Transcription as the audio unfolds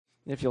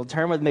If you'll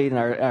turn with me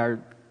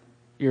in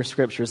your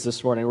scriptures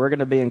this morning, we're going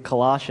to be in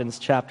Colossians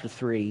chapter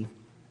 3,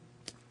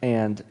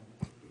 and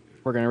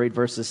we're going to read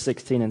verses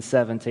 16 and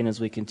 17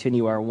 as we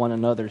continue our One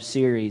Another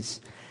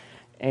series.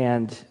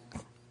 And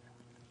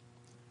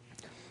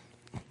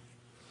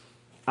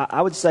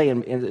I would say,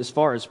 as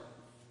far as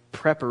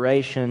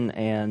preparation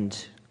and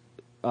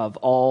of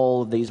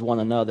all of these One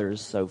Another's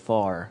so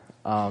far,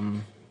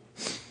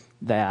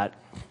 that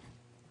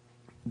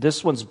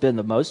this one's been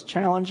the most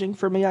challenging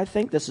for me, I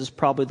think. This is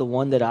probably the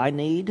one that I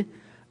need,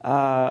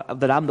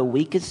 that I'm the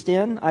weakest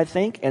in, I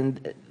think.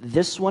 And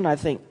this one, I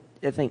think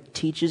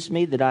teaches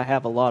me that I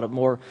have a lot of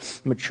more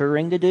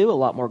maturing to do, a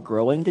lot more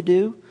growing to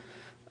do.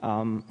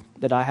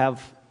 That I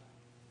have.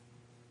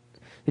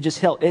 It just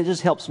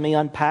helps me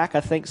unpack,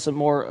 I think, some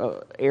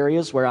more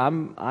areas where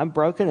I'm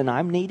broken and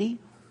I'm needy.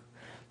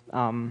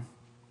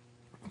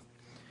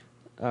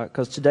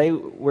 Because today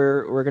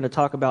we're going to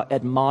talk about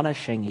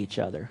admonishing each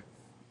other.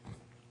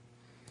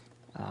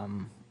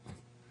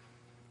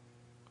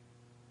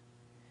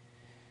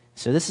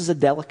 So this is a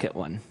delicate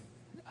one,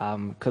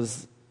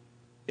 because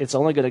it's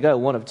only going to go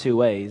one of two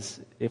ways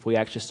if we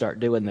actually start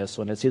doing this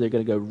one. It's either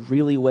going to go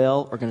really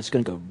well or it's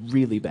going to go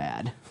really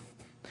bad.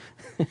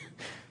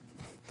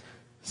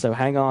 So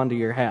hang on to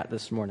your hat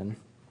this morning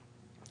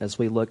as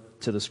we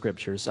look to the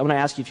Scriptures. I'm going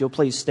to ask you if you'll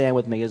please stand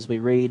with me as we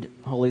read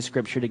Holy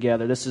Scripture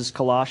together. This is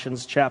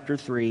Colossians chapter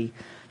 3,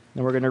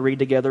 and we're going to read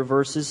together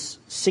verses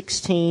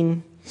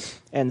 16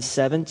 and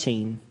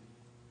 17.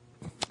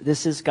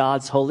 This is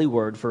God's holy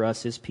word for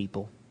us, His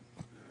people.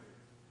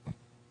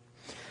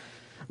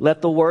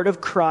 Let the word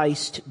of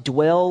Christ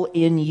dwell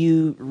in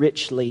you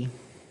richly,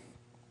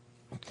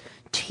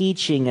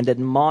 teaching and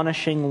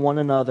admonishing one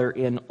another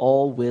in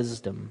all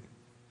wisdom,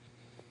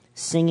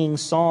 singing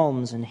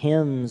psalms and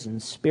hymns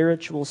and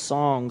spiritual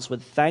songs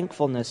with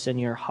thankfulness in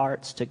your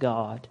hearts to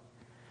God.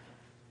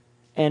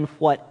 And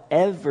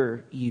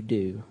whatever you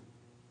do,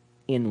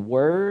 in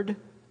word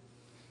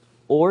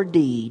or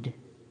deed,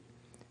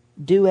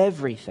 do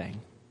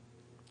everything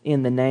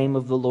in the name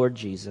of the Lord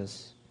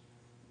Jesus,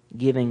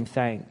 giving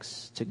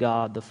thanks to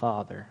God the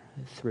Father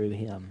through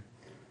Him.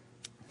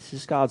 This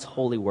is God's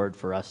holy word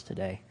for us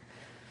today.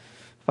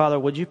 Father,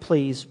 would you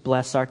please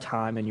bless our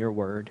time in your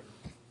word?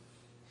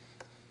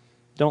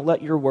 Don't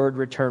let your word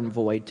return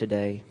void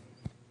today.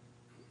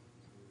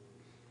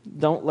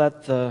 Don't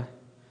let the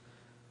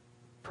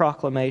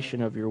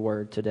proclamation of your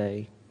word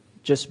today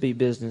just be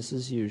business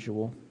as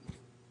usual,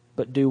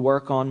 but do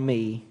work on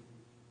me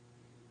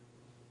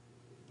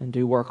and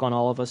do work on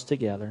all of us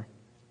together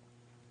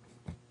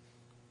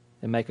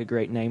and make a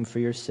great name for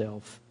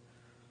yourself.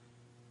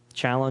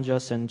 Challenge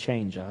us and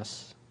change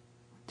us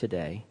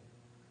today.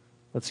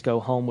 Let's go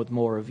home with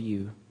more of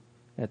you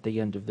at the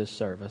end of this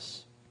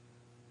service.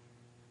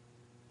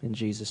 In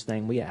Jesus'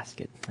 name we ask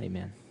it.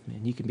 Amen.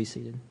 And you can be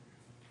seated.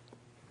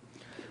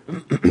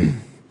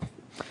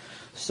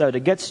 So to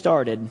get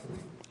started,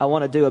 I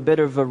want to do a bit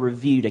of a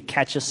review to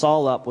catch us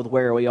all up with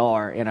where we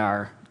are in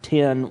our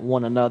 10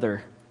 one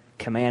another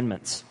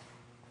commandments.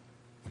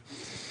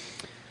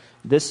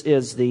 This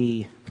is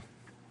the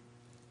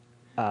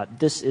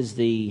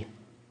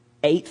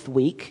 8th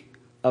week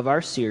of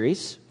our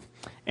series.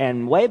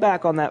 And way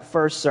back on that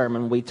first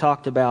sermon, we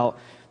talked about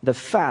the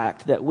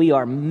fact that we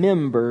are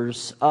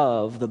members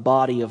of the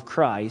body of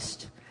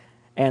Christ,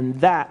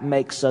 and that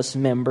makes us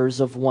members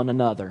of one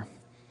another.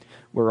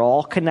 We're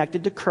all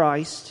connected to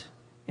Christ,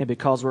 and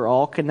because we're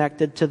all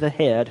connected to the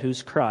head,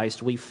 who's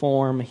Christ, we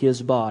form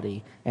His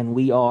body, and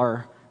we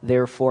are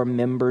therefore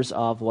members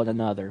of one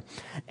another.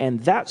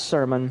 And that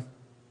sermon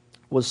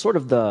was sort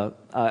of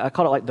I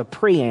call it like the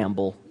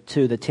preamble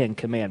to the 10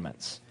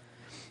 Commandments.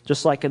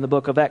 Just like in the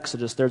book of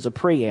Exodus, there's a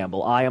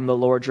preamble. I am the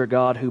Lord your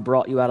God who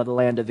brought you out of the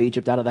land of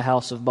Egypt, out of the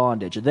house of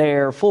bondage.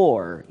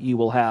 Therefore, you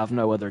will have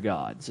no other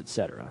gods,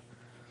 etc.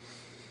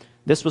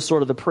 This was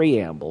sort of the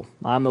preamble.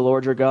 I'm the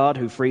Lord your God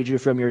who freed you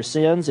from your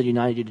sins and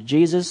united you to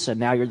Jesus, and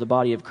now you're the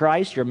body of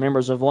Christ. You're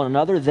members of one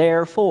another.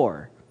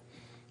 Therefore,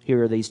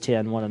 here are these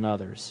 10 one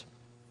another's.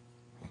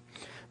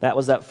 That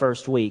was that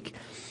first week.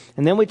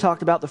 And then we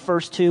talked about the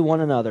first 2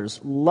 one another's.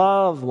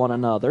 Love one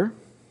another.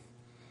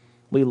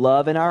 We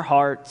love in our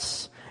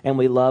hearts, and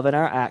we love in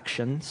our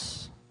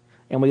actions,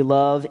 and we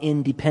love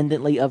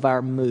independently of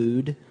our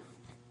mood.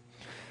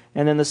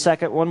 And then the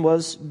second one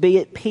was be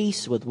at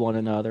peace with one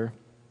another.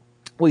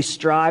 We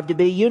strive to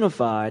be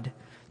unified,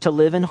 to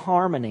live in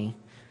harmony,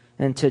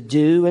 and to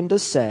do and to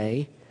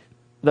say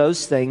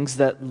those things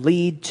that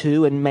lead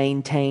to and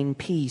maintain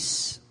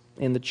peace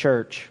in the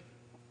church.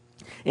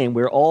 And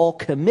we're all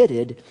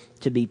committed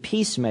to be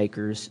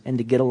peacemakers and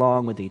to get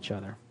along with each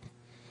other.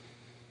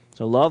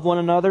 So love one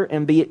another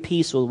and be at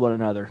peace with one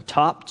another.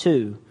 Top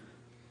 2.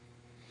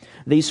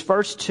 These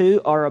first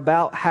 2 are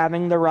about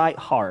having the right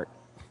heart,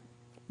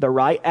 the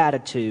right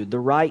attitude, the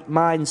right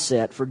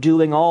mindset for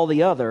doing all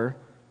the other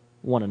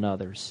one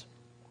another's.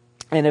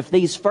 And if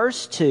these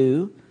first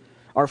 2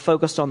 are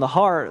focused on the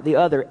heart, the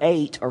other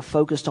 8 are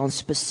focused on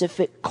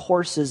specific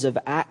courses of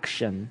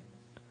action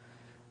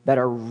that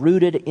are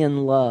rooted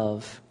in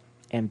love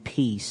and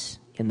peace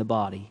in the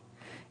body.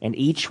 And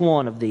each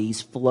one of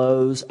these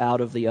flows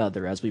out of the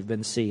other, as we've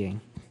been seeing.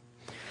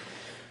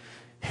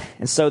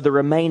 And so the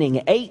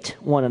remaining 8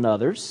 one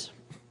another's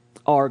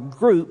are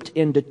grouped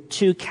into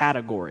 2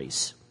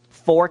 categories.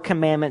 4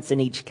 commandments in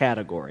each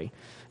category.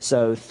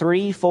 So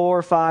 3,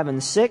 4, 5,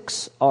 and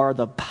 6 are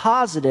the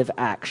positive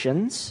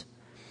actions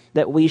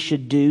that we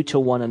should do to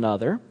one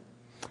another.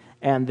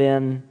 And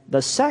then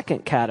the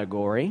second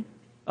category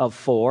of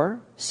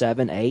 4,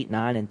 7, 8,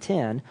 9, and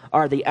 10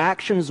 are the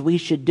actions we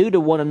should do to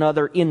one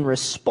another in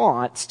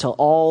response to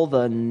all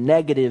the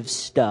negative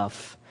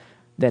stuff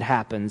that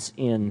happens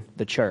in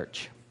the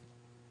church.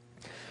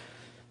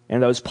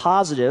 And those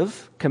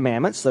positive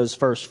commandments, those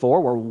first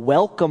 4, were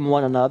welcome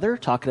one another,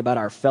 talking about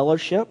our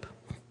fellowship,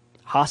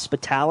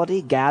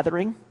 hospitality,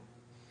 gathering,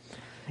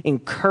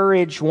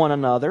 encourage one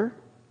another,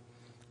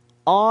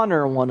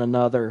 honor one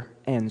another,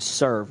 and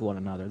serve one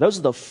another. Those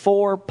are the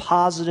 4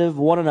 positive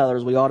one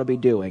another's we ought to be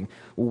doing.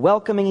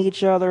 Welcoming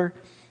each other,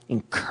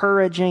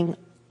 encouraging,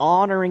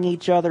 honoring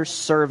each other,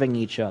 serving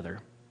each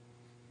other.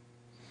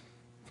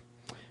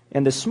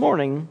 And this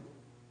morning,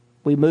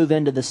 we move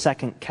into the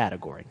second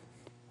category.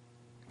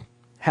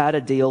 How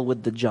to deal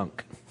with the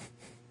junk.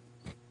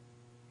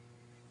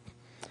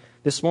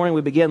 This morning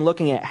we begin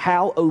looking at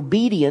how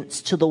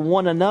obedience to the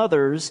one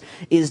another's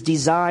is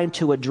designed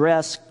to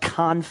address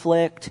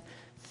conflict,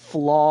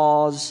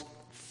 flaws,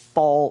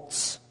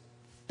 faults,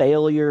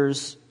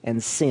 failures,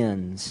 and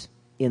sins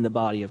in the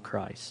body of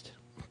Christ.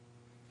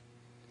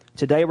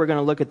 Today we're going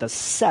to look at the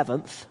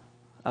 7th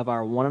of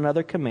our one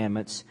another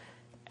commandments,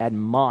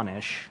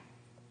 admonish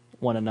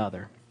one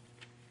another.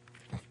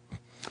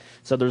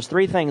 So there's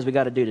 3 things we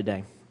got to do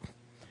today.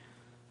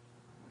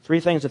 3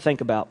 things to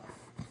think about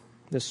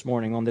this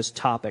morning on this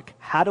topic.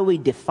 How do we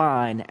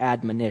define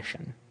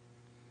admonition?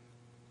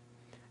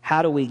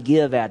 How do we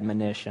give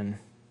admonition?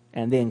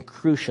 And then,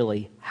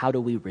 crucially, how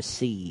do we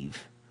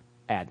receive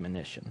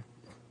admonition?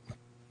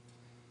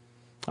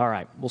 All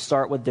right, we'll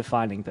start with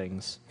defining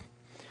things.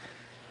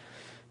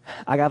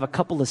 I have a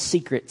couple of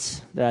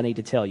secrets that I need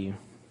to tell you.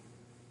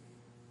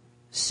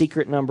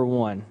 Secret number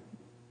 1.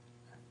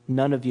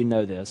 None of you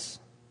know this.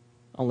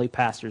 Only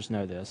pastors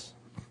know this.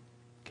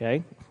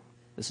 Okay?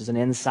 This is an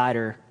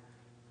insider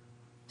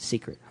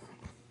secret.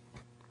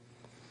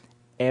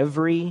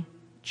 Every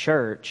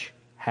church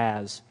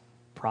has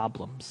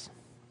problems.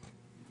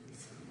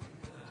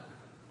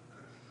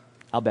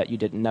 I'll bet you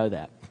didn't know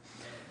that.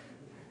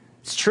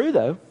 It's true,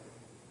 though.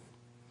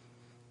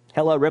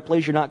 Hello,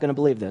 Ripley's, you're not going to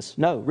believe this.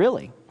 No,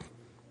 really.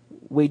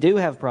 We do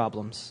have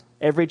problems.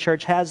 Every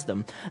church has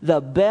them. The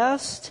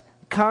best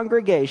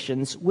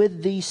congregations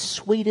with the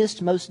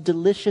sweetest, most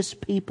delicious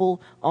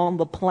people on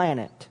the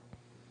planet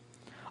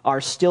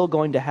are still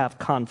going to have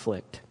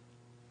conflict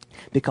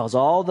because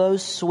all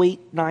those sweet,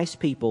 nice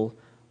people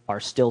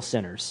are still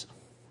sinners.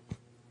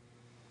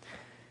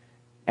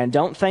 And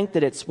don't think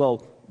that it's,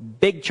 well,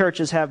 big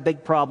churches have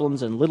big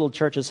problems and little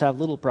churches have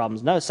little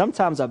problems. No,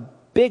 sometimes a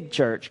big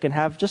church can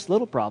have just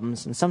little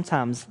problems, and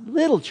sometimes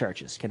little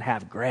churches can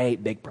have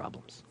great big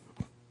problems.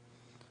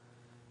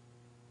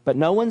 But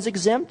no one's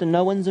exempt and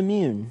no one's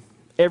immune.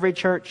 Every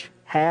church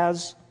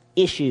has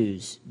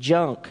issues,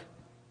 junk,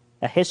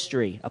 a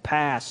history, a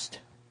past,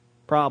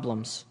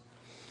 problems.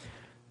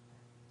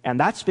 And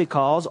that's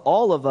because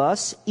all of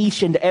us,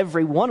 each and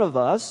every one of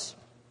us,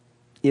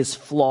 is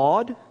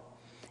flawed,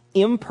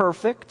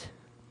 imperfect,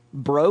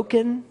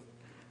 broken,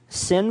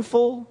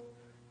 sinful,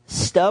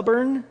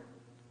 stubborn,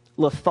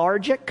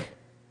 lethargic,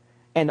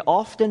 and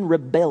often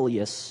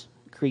rebellious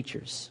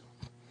creatures.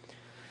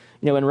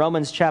 You know, in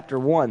Romans chapter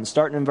 1,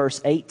 starting in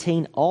verse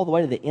 18, all the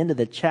way to the end of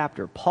the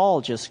chapter,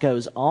 Paul just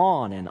goes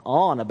on and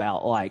on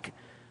about like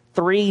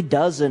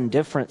 36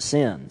 different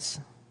sins.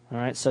 All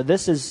right, so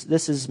this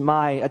is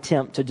my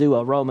attempt to do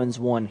a Romans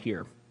 1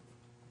 here.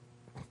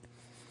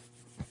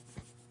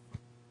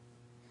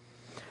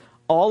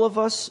 All of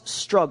us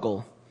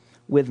struggle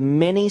with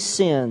many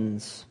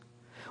sins.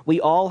 We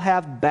all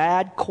have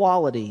bad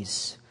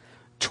qualities,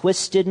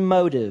 twisted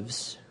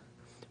motives,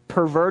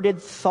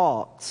 perverted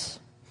thoughts,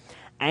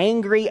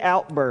 angry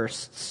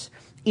outbursts,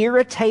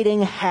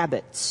 irritating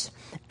habits,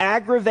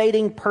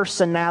 aggravating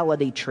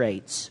personality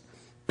traits,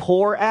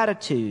 poor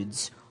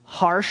attitudes,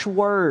 harsh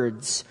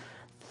words,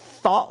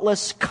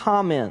 thoughtless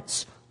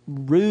comments,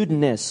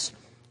 rudeness,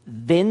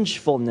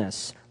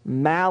 vengefulness,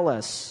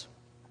 malice,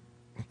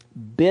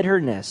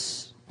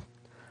 bitterness,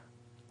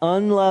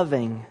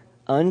 unloving,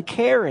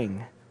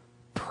 uncaring,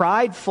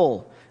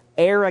 prideful,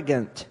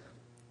 arrogant,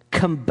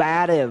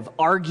 combative,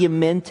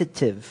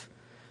 argumentative,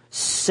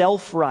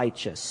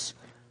 self-righteous,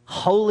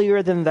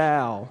 holier than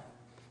thou,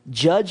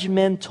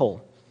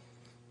 judgmental,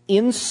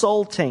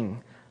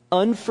 insulting,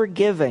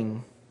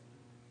 unforgiving,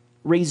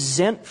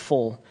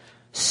 resentful,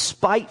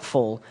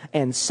 spiteful,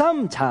 and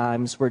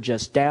sometimes we're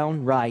just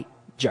downright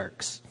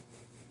jerks.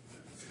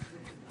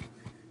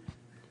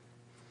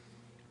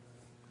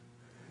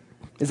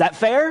 Is that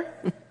fair?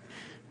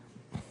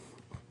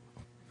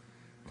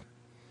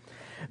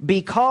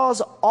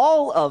 Because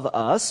all of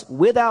us,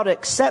 without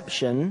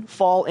exception,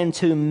 fall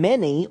into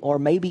many or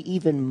maybe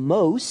even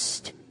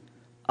most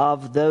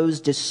of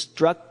those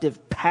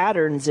destructive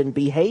patterns and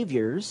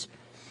behaviors,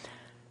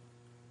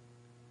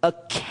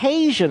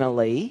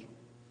 occasionally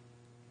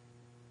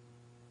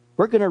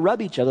we're going to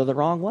rub each other the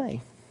wrong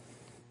way.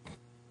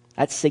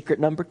 That's secret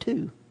number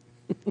 2.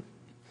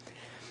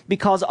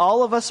 Because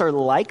all of us are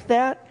like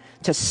that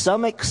to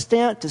some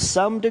extent, to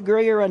some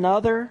degree or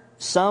another,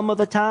 some of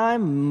the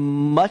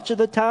time, much of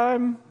the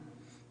time.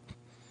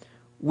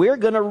 We're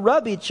going to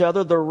rub each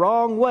other the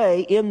wrong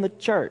way in the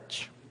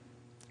church.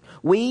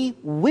 We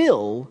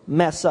will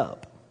mess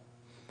up.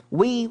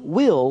 We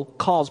will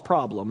cause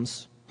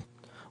problems.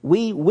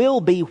 We will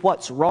be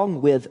what's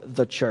wrong with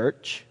the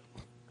church.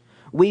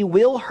 We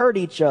will hurt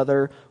each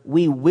other.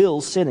 We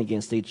will sin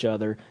against each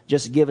other.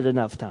 Just give it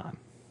enough time.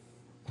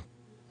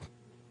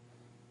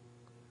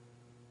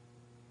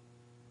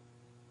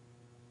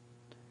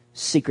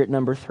 Secret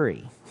number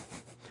 3.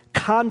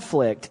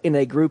 Conflict in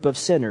a group of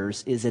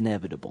sinners is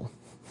inevitable.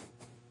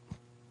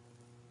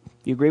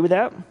 You agree with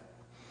that?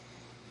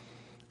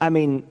 I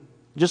mean,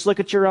 just look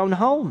at your own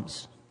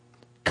homes.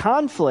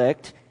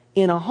 Conflict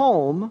in a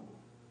home,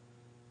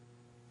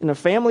 in a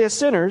family of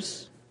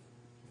sinners,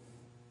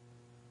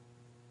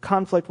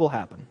 conflict will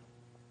happen.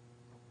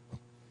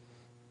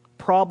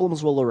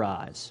 Problems will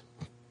arise.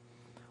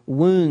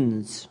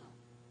 Wounds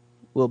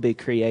will be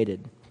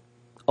created.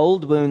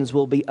 Old wounds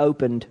will be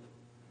opened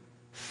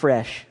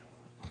fresh.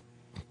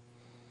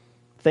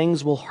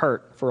 Things will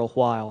hurt for a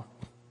while.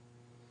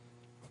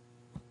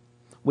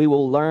 We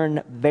will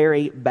learn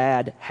very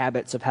bad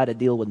habits of how to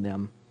deal with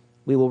them.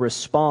 We will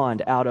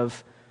respond out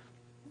of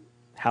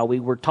how we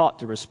were taught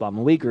to respond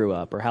when we grew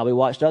up, or how we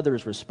watched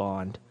others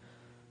respond.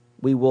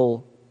 We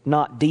will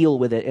not deal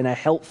with it in a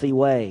healthy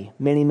way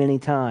many, many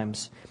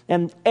times.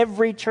 And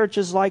every church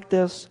is like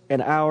this,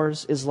 and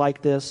ours is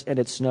like this, and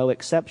it's no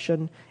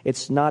exception.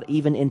 It's not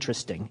even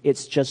interesting.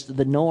 It's just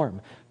the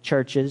norm.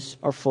 Churches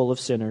are full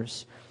of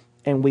sinners,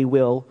 and we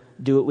will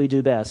do what we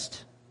do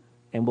best,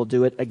 and we'll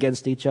do it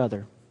against each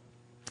other.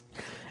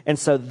 And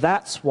so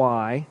that's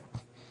why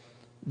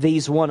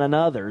these one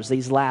another's,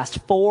 these last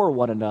 4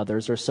 one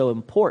another's are so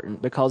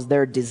important, because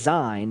they're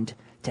designed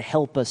to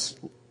help us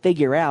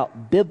figure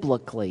out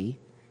biblically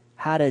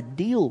how to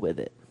deal with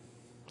it,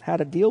 how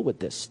to deal with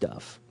this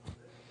stuff.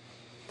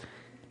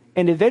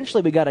 And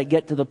eventually we got to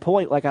get to the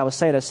point, like I was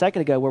saying a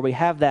second ago, where we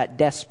have that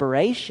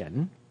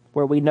desperation,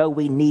 where we know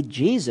we need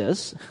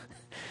Jesus.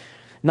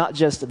 Not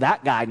just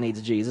that guy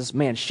needs Jesus.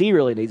 Man, she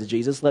really needs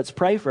Jesus. Let's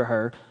pray for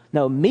her.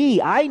 No,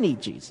 I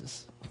need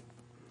Jesus.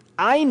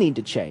 I need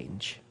to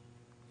change.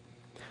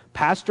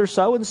 Pastor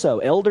so-and-so,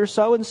 elder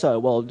so-and-so.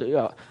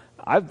 Well,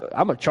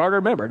 I'm a charter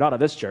member, not of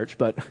this church,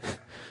 but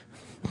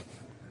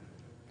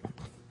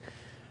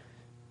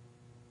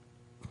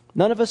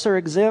none of us are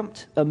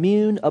exempt,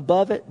 immune,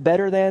 above it,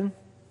 better than.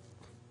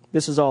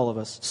 This is all of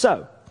us.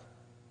 So,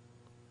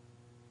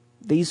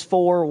 these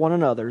 4 one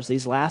another's,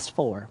 these last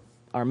 4,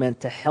 are meant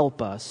to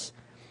help us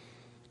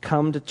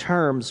come to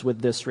terms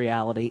with this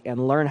reality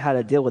and learn how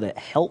to deal with it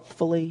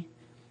healthfully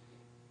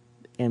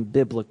and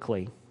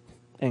biblically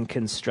and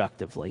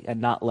constructively, and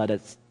not let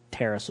it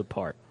tear us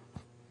apart.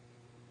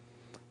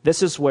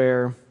 This is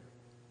where,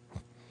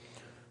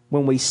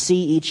 when we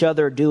see each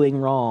other doing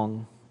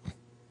wrong,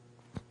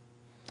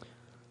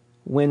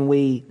 when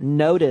we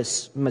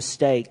notice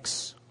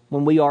mistakes,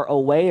 when we are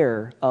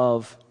aware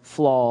of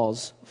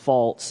flaws,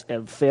 faults,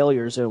 and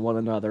failures in one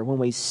another, when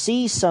we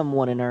see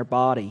someone in our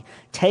body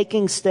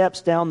taking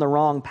steps down the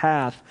wrong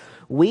path,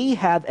 we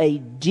have a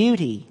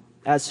duty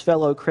as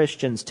fellow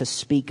Christians to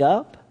speak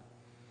up,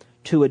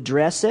 to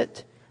address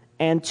it,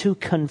 and to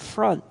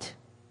confront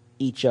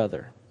each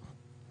other.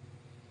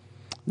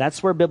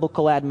 That's where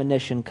biblical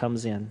admonition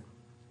comes in.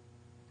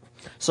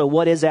 So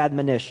what is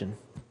admonition?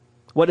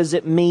 What does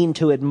it mean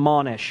to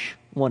admonish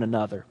one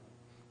another?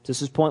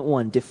 This is point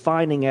 1,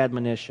 defining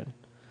admonition.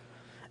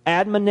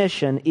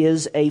 Admonition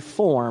is a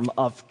form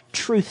of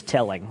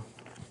truth-telling.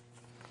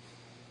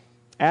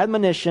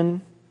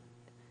 Admonition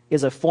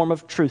is a form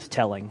of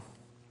truth-telling.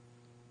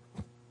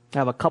 I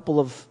have a couple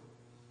of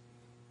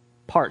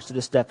parts to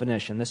this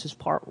definition. This is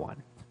part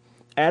 1.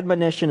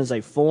 Admonition is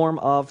a form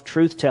of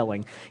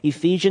truth-telling.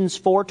 Ephesians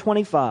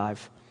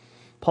 4:25,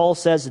 Paul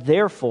says,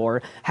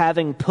 "Therefore,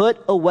 having put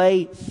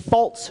away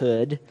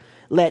falsehood,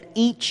 let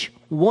each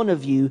one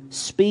of you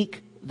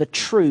speak the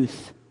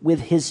truth with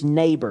his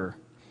neighbor,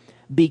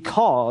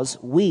 because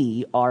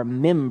we are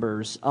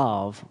members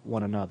of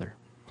one another."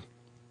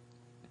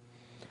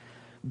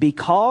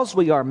 Because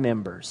we are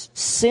members,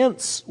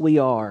 since we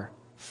are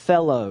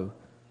fellow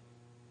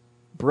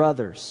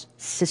brothers,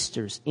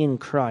 sisters in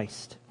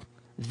Christ,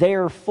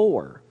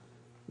 therefore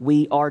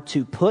we are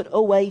to put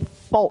away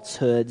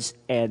falsehoods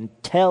and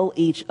tell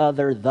each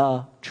other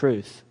the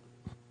truth.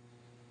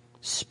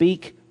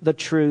 Speak the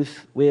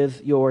truth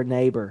with your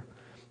neighbor,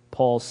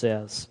 Paul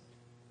says.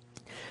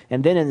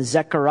 And then in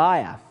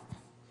Zechariah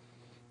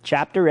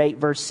chapter 8,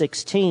 verse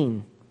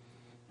 16,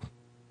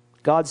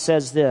 God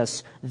says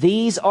this,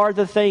 "These are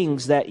the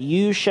things that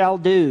you shall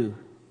do.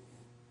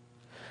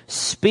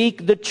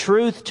 Speak the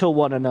truth to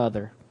one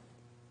another.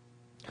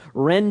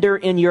 Render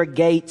in your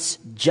gates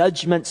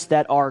judgments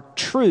that are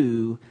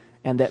true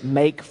and that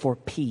make for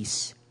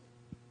peace.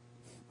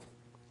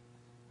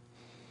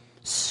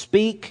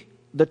 Speak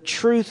the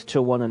truth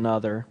to one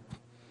another.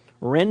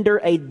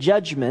 Render a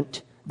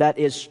judgment that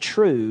is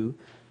true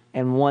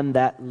and one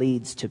that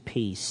leads to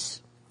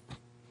peace.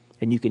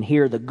 And you can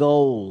hear the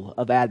goal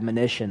of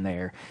admonition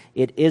there.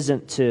 It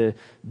isn't to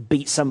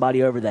beat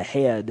somebody over the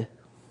head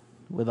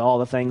with all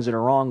the things that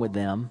are wrong with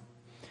them.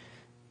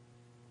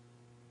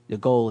 The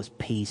goal is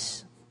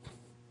peace,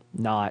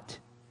 not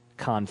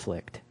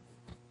conflict.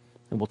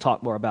 And we'll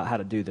talk more about how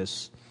to do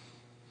this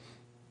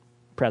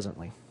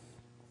presently.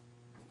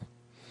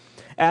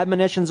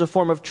 Admonition is a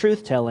form of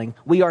truth-telling.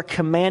 We are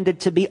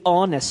commanded to be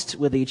honest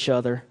with each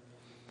other,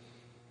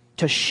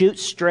 to shoot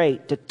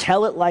straight, to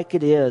tell it like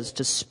it is,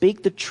 to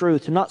speak the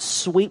truth, to not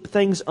sweep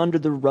things under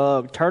the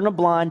rug, turn a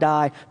blind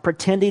eye,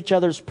 pretend each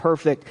other's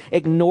perfect,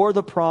 ignore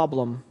the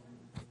problem.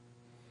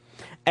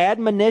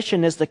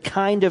 Admonition is the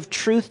kind of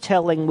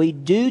truth-telling we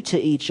do to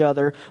each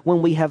other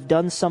when we have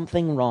done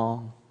something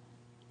wrong.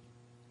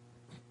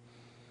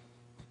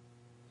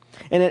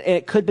 And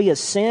it could be a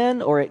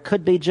sin, or it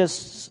could be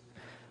just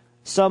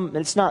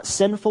it's not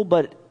sinful,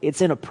 but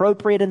it's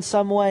inappropriate in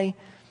some way.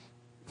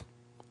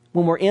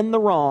 When we're in the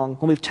wrong,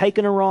 when we've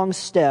taken a wrong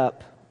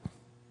step,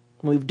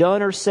 when we've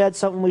done or said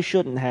something we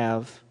shouldn't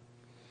have,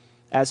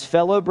 as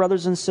fellow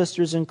brothers and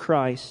sisters in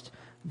Christ,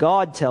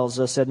 God tells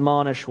us,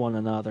 admonish one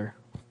another.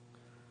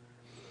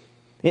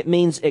 It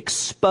means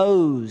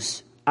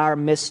expose our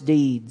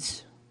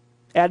misdeeds.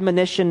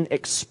 Admonition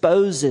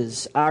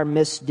exposes our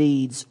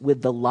misdeeds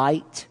with the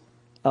light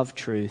of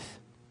truth.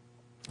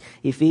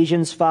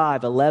 Ephesians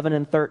 5:11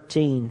 and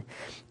 13.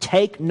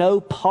 Take no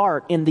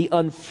part in the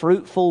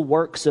unfruitful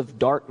works of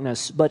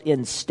darkness, but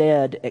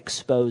instead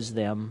expose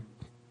them.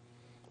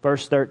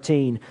 Verse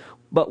 13.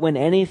 But when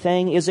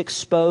anything is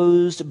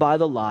exposed by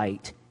the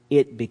light,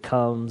 it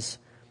becomes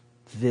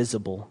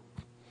visible.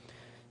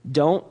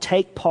 Don't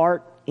take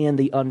part in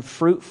the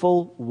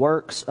unfruitful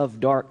works of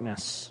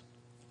darkness,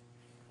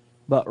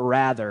 but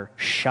rather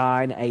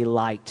shine a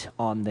light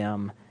on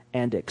them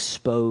and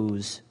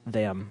expose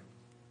them.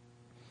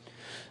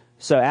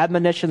 So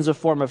admonition is a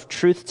form of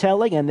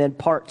truth-telling. And then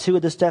part 2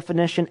 of this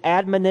definition,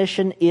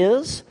 admonition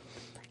is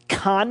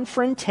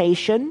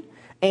confrontation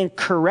and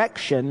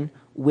correction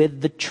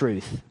with the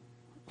truth.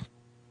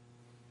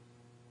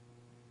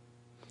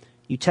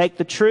 You take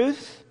the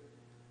truth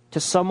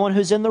to someone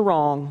who's in the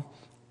wrong,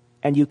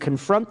 and you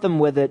confront them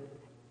with it,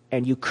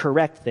 and you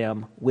correct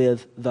them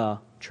with the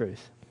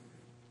truth.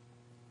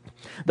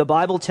 The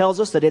Bible tells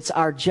us that it's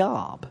our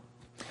job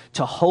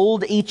to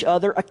hold each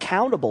other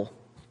accountable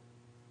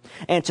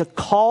and to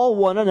call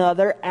one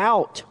another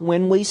out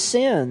when we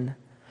sin,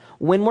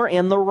 when we're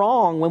in the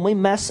wrong, when we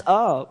mess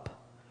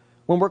up,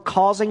 when we're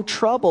causing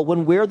trouble,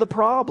 when we're the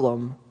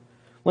problem,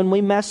 when we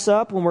mess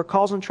up, when we're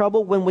causing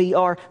trouble, when we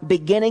are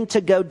beginning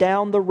to go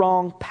down the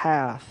wrong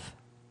path.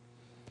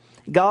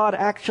 God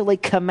actually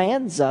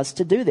commands us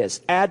to do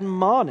this.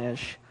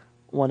 Admonish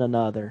one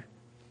another.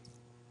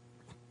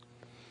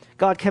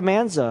 God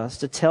commands us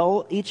to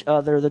tell each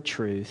other the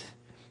truth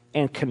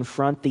and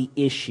confront the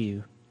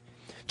issue,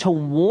 to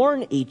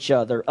warn each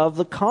other of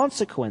the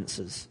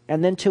consequences,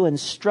 and then to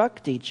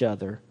instruct each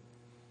other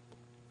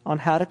on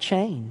how to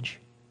change.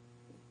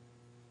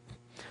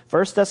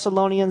 1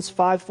 Thessalonians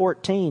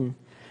 5:14,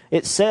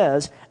 it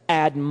says,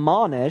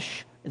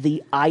 admonish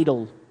the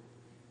idle.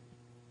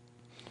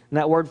 And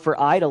that word for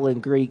idle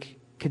in Greek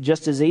could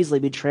just as easily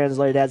be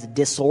translated as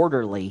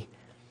disorderly.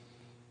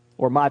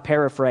 Or my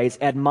paraphrase,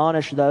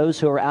 admonish those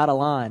who are out of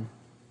line.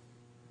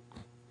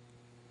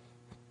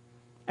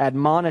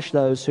 Admonish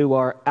those who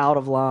are out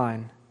of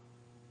line,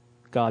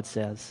 God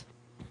says.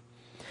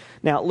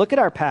 Now, look at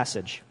our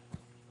passage.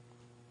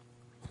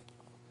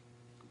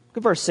 Look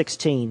at verse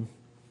 16,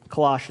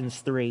 Colossians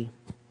 3.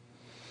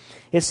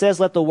 It says,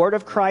 let the word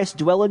of Christ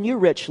dwell in you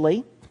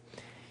richly,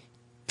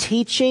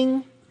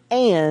 teaching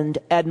and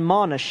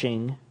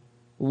admonishing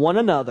one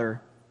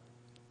another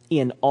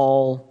in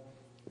all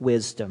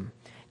wisdom.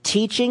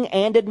 Teaching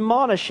and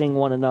admonishing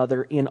one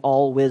another in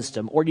all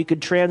wisdom. Or you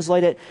could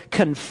translate it,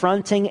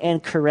 confronting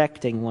and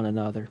correcting one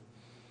another.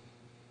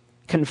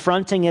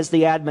 Confronting is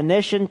the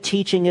admonition,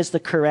 teaching is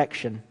the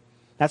correction.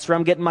 That's where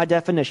I'm getting my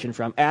definition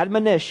from.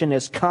 Admonition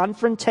is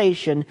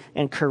confrontation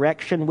and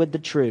correction with the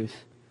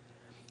truth.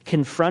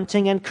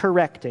 Confronting and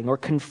correcting, or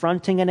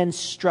confronting and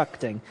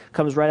instructing,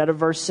 comes right out of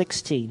verse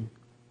 16.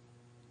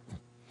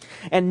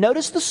 And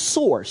notice the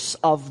source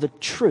of the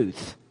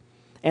truth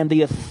and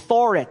the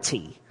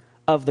authority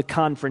of the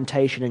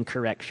confrontation and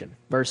correction.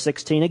 Verse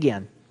 16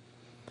 again.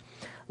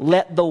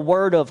 Let the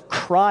word of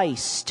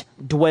Christ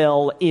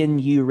dwell in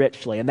you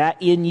richly. And that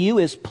in you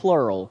is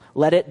plural.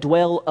 Let it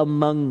dwell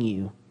among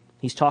you.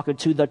 He's talking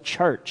to the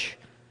church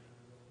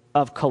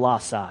of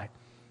Colossae.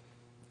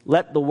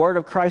 Let the word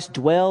of Christ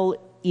dwell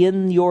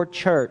in your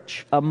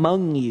church,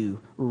 among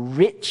you,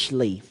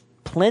 richly,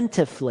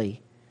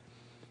 plentifully,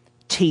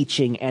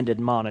 teaching and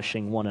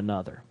admonishing one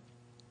another.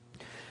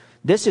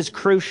 This is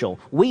crucial.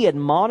 We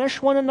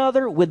admonish one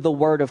another with the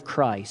word of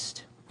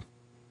Christ.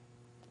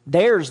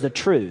 There's the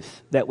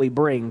truth that we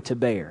bring to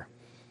bear.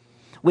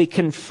 We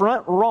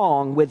confront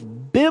wrong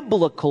with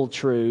biblical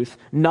truth,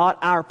 not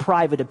our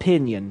private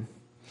opinion,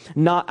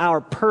 not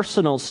our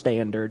personal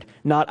standard,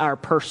 not our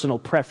personal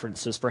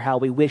preferences for how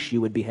we wish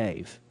you would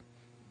behave.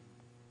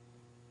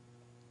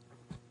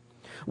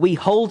 We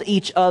hold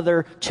each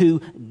other to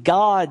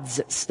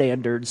God's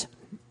standards,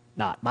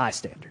 not my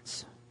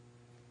standards,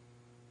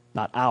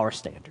 not our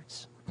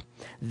standards.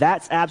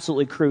 That's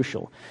absolutely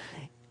crucial.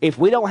 If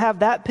we don't have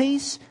that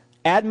piece,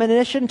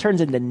 admonition turns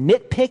into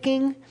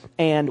nitpicking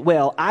and,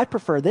 well, I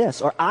prefer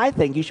this, or I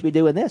think you should be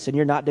doing this, and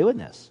you're not doing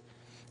this.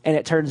 And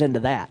it turns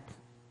into that.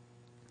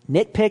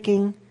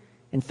 Nitpicking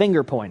and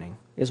finger pointing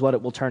is what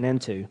it will turn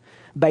into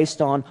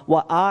based on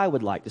what I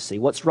would like to see,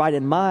 what's right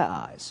in my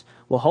eyes.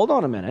 Well, hold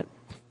on a minute.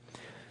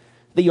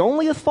 The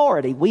only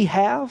authority we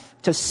have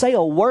to say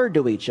a word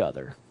to each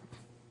other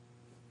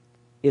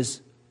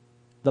is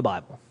the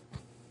Bible,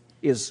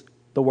 is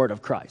the Word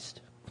of Christ.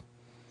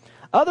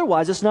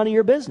 Otherwise, it's none of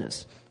your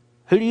business.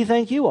 Who do you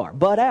think you are?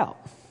 Butt out.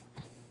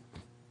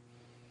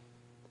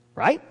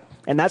 Right?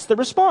 And that's the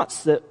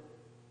response that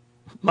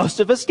most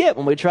of us get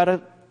when we try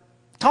to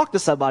talk to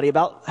somebody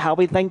about how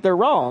we think they're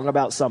wrong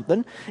about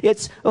something.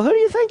 It's, well, who do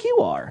you think you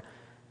are?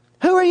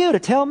 Who are you to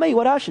tell me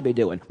what I should be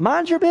doing?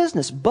 Mind your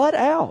business. Butt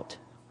out.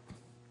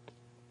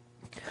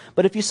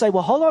 But if you say,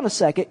 well, hold on a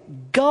second,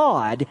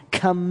 God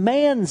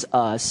commands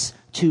us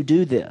to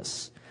do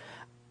this.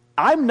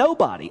 I'm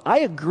nobody. I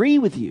agree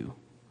with you.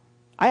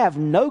 I have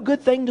no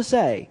good thing to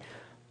say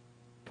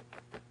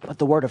but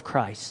the Word of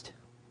Christ.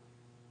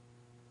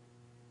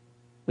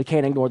 We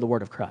can't ignore the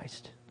Word of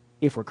Christ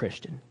if we're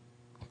Christian.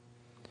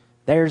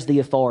 There's the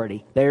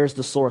authority. There's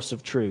the source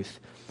of truth.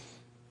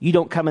 You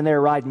don't come in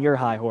there riding your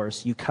high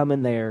horse. You come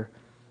in there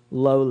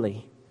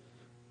lowly,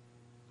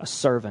 a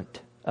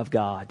servant of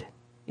God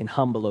in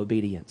humble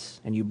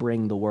obedience, and you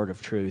bring the word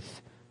of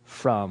truth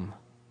from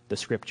the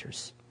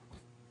Scriptures.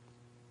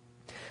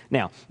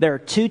 Now, there are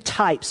two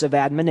types of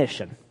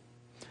admonition.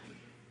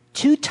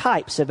 Two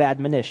types of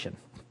admonition.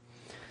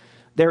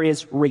 There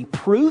is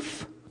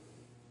reproof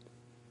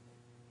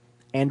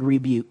and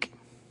rebuke.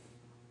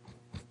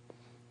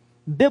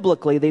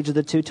 Biblically, these are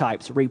the two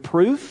types,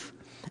 reproof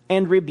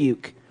and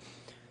rebuke.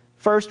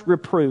 First,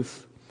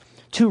 reproof.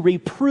 To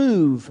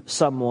reprove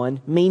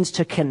someone means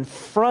to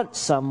confront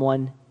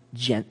someone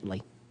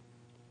gently.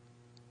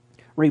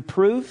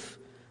 Reproof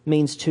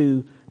means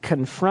to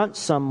confront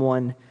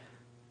someone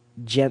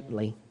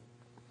gently.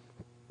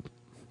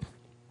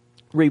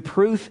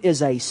 Reproof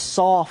is a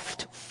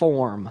soft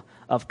form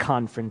of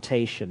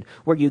confrontation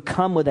where you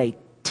come with a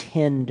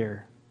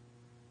tender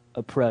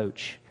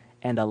approach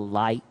and a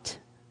light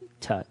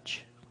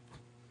touch.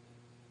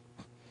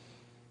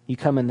 You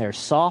come in there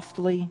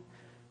softly,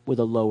 with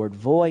a lowered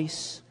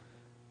voice,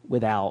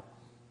 without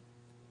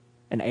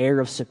an air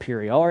of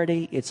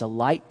superiority. It's a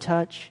light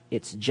touch.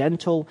 It's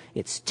gentle.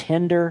 It's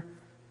tender.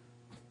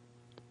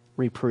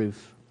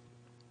 Reproof.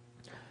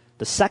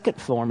 The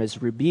second form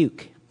is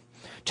rebuke.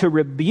 To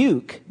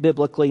rebuke,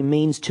 biblically,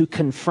 means to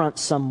confront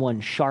someone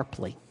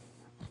sharply.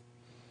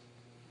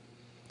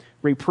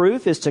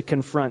 Reproof is to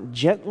confront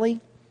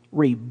gently.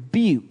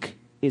 Rebuke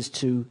is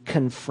to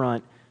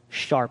confront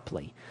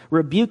sharply.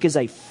 Rebuke is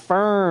a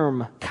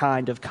firm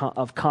kind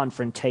of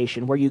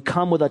confrontation where you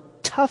come with a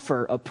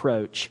tougher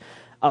approach,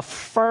 a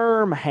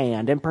firm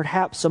hand, and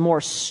perhaps a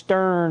more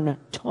stern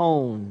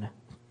tone.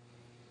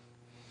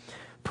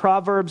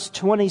 Proverbs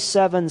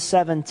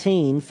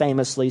 27:17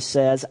 famously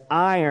says,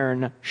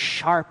 "Iron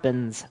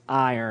sharpens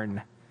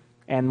iron,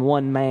 and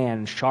one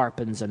man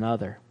sharpens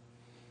another."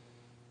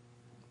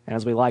 And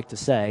as we like to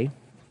say,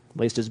 at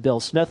least as Bill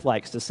Smith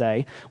likes to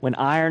say, when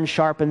iron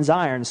sharpens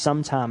iron,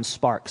 sometimes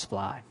sparks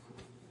fly.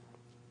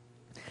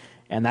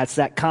 And that's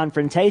that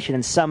confrontation.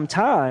 And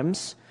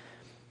sometimes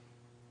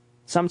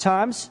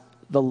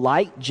the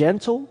light,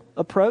 gentle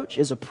approach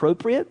is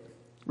appropriate,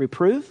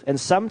 reproof. And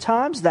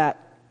sometimes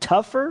that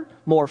tougher,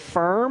 more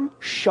firm,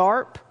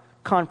 sharp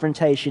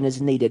confrontation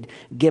is needed,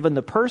 given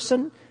the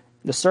person,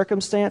 the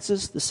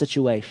circumstances, the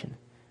situation,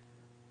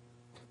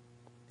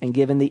 and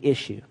given the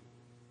issue,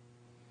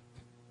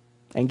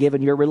 and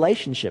given your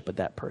relationship with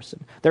that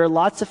person. There are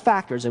lots of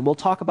factors, and we'll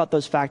talk about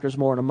those factors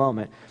more in a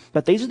moment.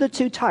 But these are the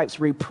two types,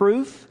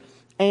 reproof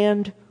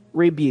and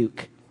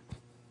rebuke.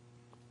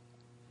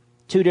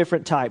 Two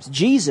different types.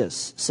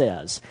 Jesus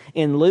says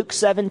in Luke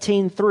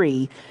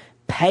 17:3,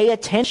 "Pay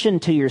attention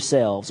to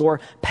yourselves," or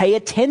 "pay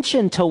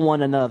attention to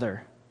one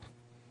another.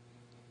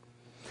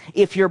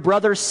 If your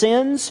brother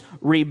sins,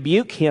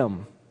 rebuke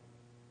him.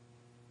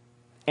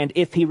 And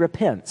if he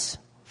repents,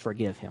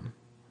 forgive him."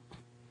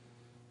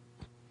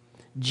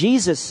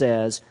 Jesus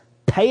says,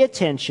 pay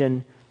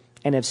attention,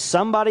 and if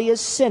somebody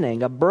is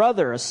sinning, a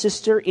brother, a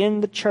sister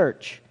in the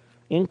church,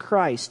 in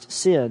Christ,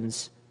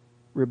 sins,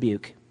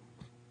 rebuke.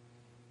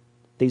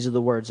 These are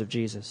the words of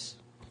Jesus.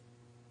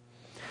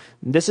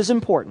 This is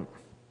important.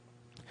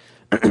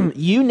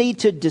 You need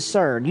to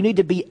discern, you need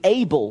to be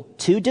able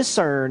to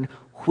discern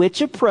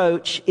which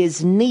approach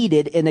is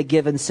needed in a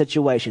given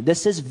situation.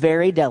 This is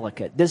very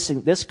delicate.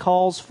 This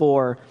calls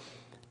for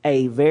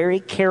a very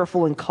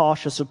careful and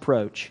cautious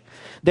approach.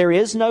 There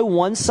is no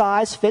one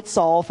size fits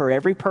all for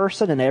every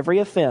person and every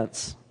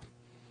offense.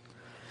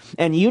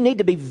 And you need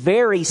to be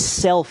very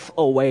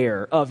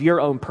self-aware of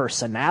your own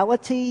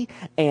personality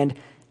and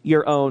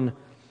your own,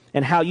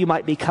 and how you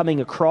might be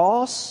coming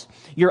across,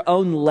 your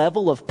own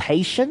level of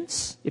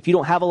patience. If you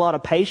don't have a lot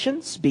of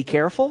patience, be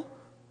careful.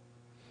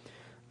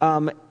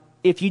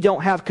 If you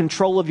don't have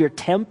control of your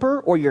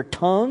temper or your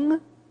tongue,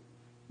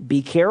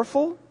 be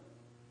careful.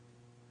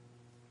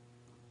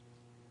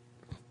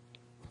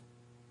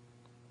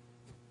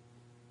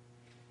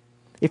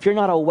 If you're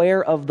not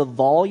aware of the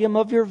volume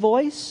of your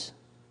voice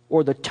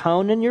or the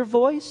tone in your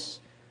voice,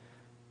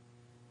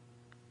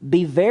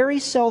 be very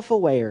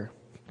self-aware.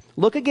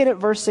 Look again at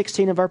verse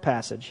 16 of our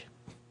passage.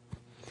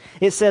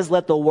 It says,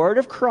 "Let the word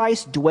of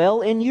Christ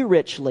dwell in you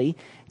richly,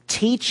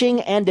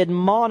 teaching and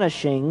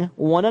admonishing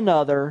one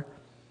another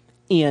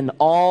in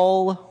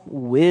all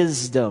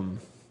wisdom."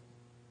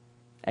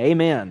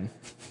 Amen.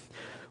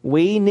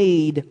 We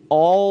need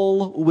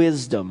all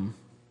wisdom.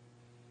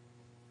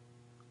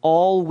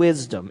 All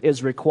wisdom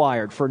is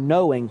required for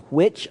knowing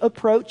which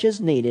approach is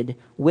needed,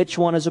 which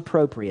one is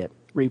appropriate.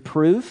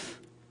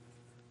 Reproof,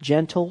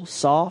 gentle,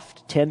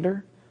 soft,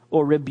 tender,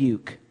 or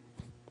rebuke.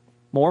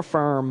 More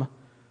firm,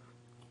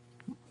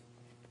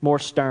 more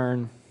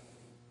stern,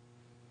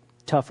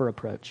 tougher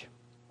approach.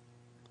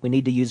 We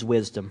need to use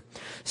wisdom.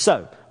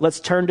 So, let's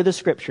turn to the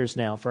Scriptures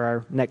now for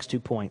our next 2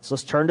 points.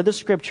 Let's turn to the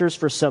Scriptures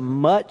for some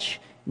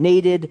much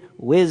needed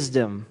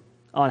wisdom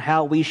on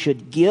how we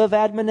should give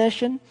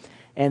admonition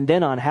and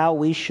then on how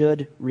we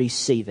should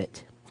receive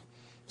it.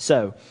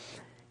 So,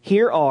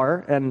 here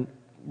are, and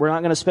we're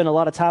not going to spend a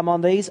lot of time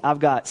on these, I've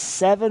got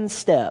 7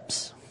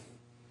 steps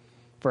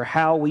for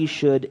how we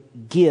should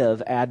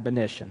give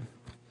admonition.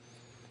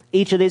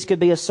 Each of these could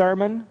be a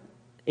sermon.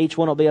 Each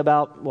one will be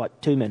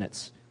about, 2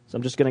 minutes. So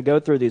I'm just going to go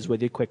through these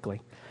with you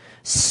quickly.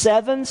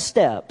 7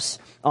 steps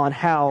on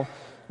how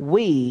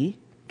we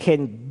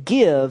can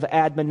give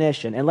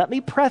admonition. And let me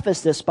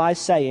preface this by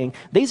saying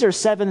these are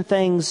 7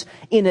 things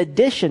in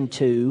addition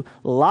to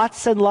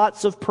lots and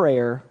lots of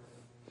prayer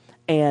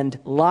and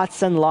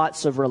lots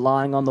of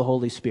relying on the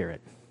Holy Spirit.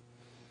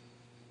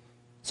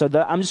 So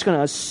I'm just going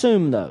to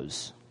assume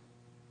those.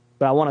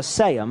 But I want to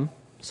say them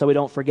so we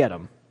don't forget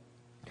them.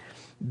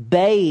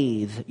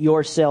 Bathe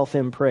yourself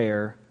in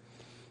prayer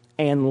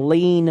and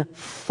lean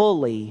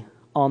fully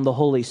on the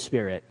Holy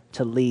Spirit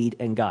to lead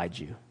and guide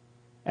you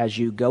as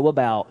you go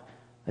about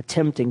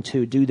attempting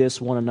to do this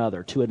one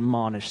another, to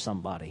admonish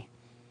somebody.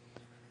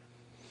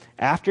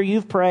 After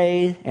you've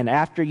prayed and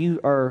after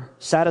you are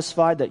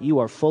satisfied that you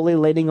are fully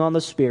leaning on the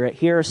Spirit,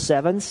 here are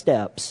 7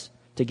 steps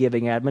to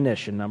giving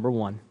admonition. Number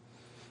 1,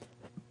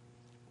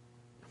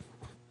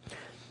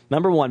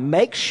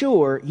 make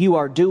sure you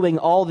are doing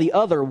all the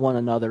other one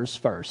another's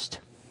first.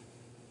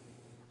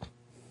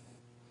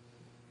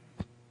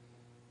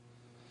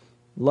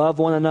 Love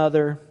one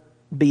another,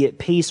 be at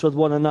peace with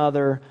one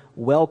another,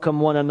 welcome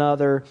one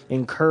another,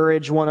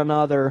 encourage one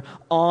another,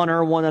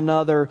 honor one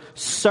another,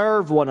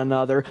 serve one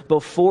another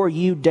before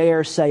you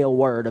dare say a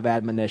word of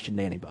admonition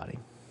to anybody.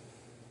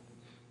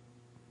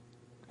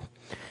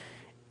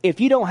 If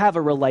you don't have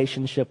a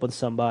relationship with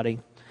somebody,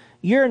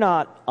 you're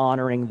not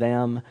honoring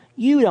them.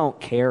 You don't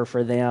care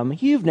for them.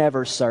 You've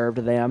never served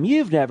them.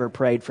 You've never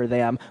prayed for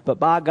them. But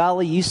by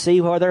golly, you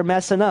see where they're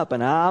messing up,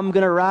 and I'm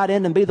going to ride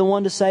in and be the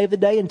one to save the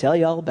day and tell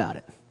you all about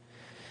it.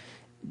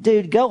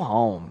 Dude, go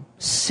home.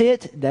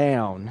 Sit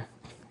down.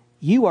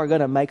 You are going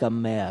to make a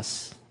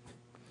mess.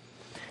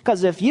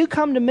 Because if you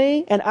come to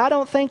me and I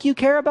don't think you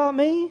care about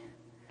me,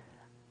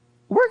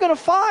 we're going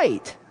to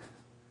fight.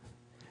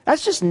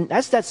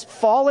 That's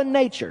fallen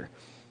nature.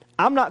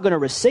 I'm not going to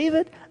receive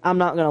it. I'm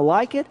not going to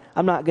like it.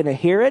 I'm not going to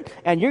hear it.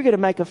 And you're going to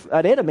make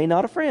an enemy,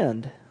 not a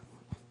friend.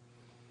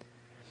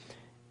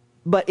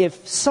 But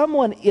if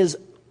someone is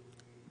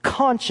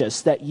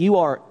conscious that you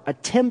are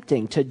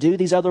attempting to do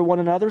these other one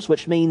another's,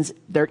 which means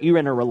you're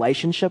in a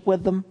relationship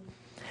with them,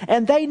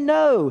 and they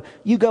know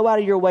you go out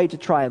of your way to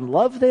try and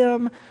love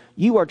them,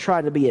 you are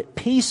trying to be at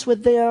peace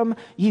with them,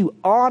 you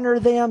honor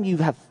them, you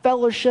have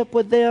fellowship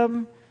with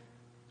them,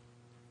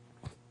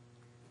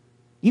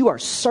 you are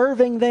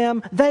serving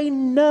them, they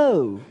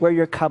know where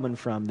you're coming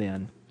from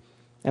then.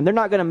 And they're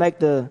not going to make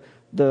the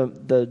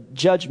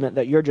judgment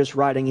that you're just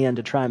writing in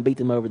to try and beat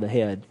them over the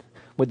head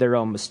with their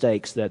own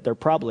mistakes that they're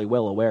probably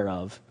well aware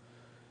of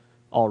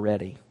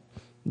already.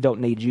 Don't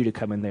need you to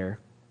come in there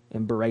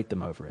and berate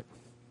them over it.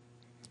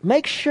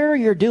 Make sure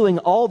you're doing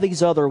all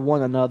these other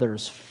one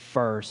another's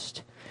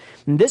first.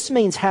 And this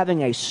means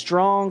having a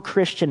strong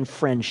Christian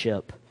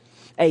friendship,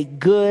 a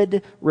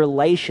good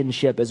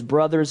relationship as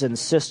brothers and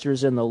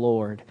sisters in the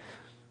Lord,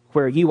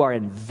 where you are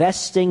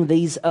investing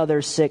these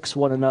other 6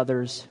 one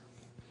another's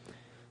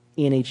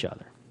in each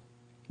other.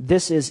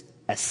 This is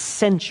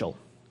essential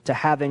to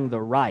having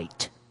the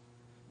right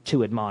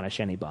to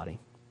admonish anybody.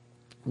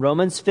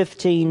 Romans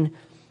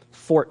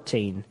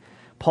 15:14.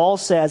 Paul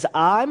says,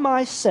 I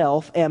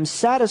myself am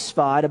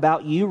satisfied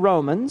about you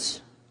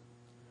Romans,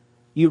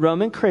 you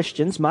Roman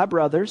Christians, my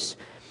brothers,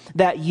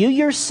 that you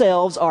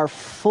yourselves are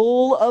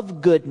full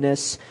of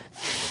goodness,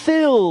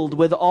 filled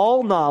with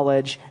all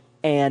knowledge,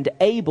 and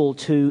able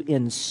to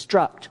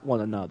instruct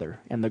one another.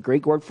 And the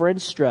Greek word for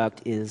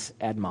instruct is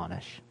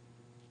admonish.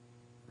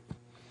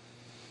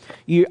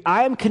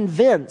 I am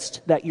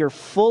convinced that you're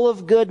full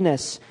of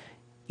goodness,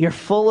 you're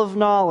full of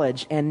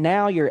knowledge, and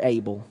now you're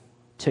able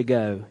to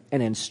go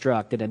and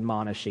instruct and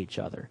admonish each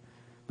other.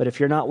 But if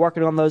you're not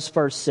working on those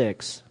first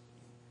 6,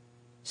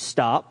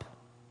 stop,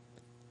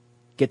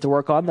 get to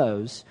work on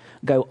those,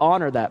 go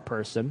honor that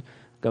person,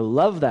 go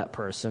love that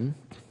person,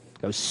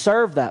 go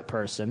serve that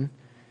person,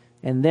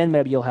 and then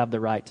maybe you'll have the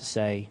right to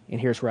say, and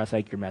here's where I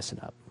think you're messing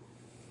up.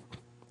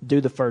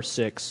 Do the first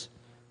 6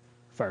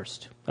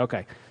 first.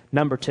 Okay,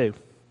 number 2.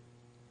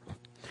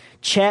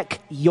 Check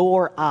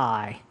your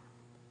eye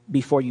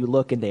before you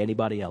look into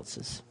anybody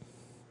else's.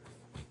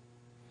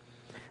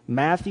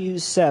 Matthew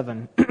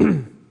 7,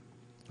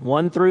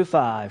 1 through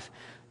 5.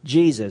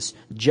 Jesus,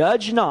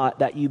 judge not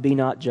that you be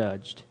not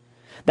judged.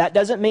 That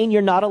doesn't mean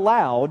you're not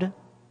allowed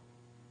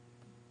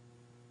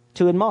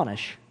to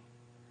admonish.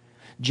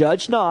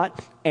 Judge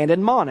not and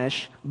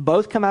admonish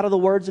both come out of the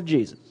words of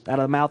Jesus, out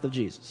of the mouth of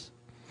Jesus.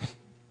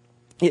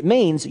 It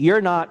means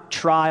you're not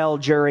trial,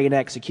 jury, and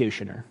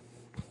executioner.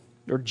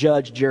 Or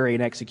judge, jury,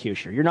 and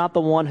executioner. You're not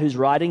the one who's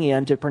writing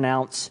in to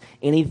pronounce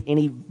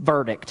any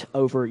verdict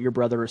over your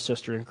brother or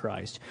sister in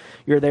Christ.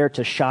 You're there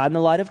to shine the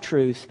light of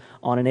truth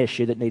on an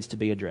issue that needs to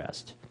be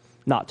addressed.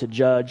 Not to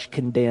judge,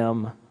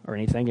 condemn, or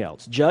anything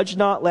else. Judge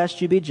not,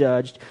 lest you be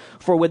judged,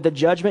 for with the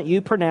judgment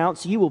you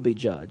pronounce, you will be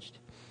judged.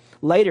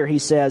 Later he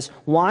says,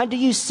 why do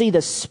you see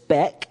the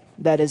speck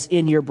that is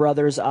in your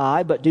brother's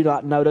eye, but do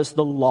not notice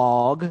the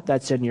log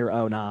that's in your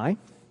own eye?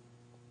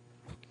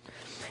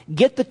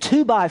 Get the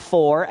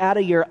 2x4 out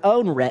of your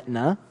own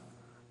retina,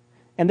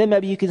 and then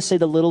maybe you can see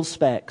the little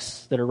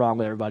specks that are wrong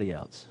with everybody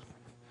else.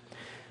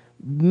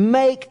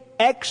 Make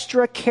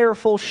extra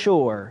careful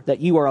sure that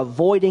you are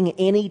avoiding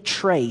any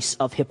trace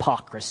of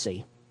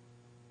hypocrisy,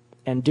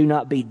 and do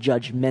not be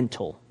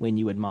judgmental when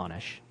you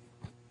admonish.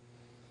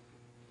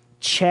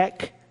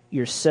 Check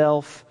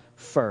yourself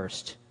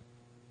first.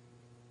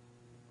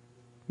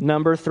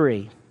 Number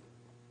 3,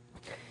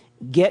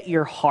 get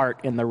your heart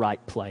in the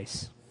right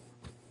place.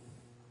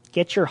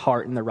 Get your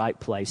heart in the right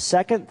place.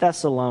 2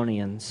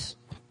 Thessalonians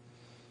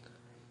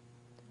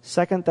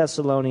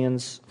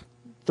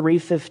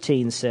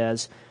 3:15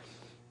 says,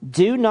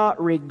 do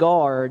not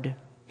regard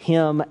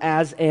him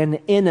as an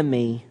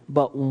enemy,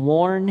 but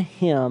warn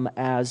him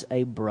as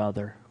a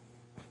brother.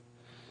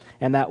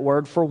 And that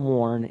word for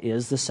warn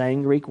is the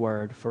same Greek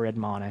word for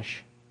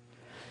admonish.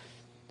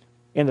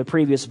 In the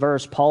previous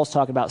verse, Paul's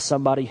talking about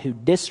somebody who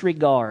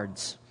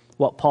disregards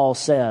what Paul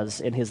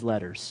says in his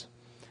letters.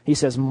 He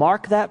says,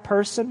 mark that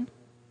person,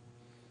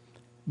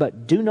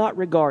 but do not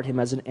regard him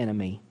as an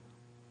enemy.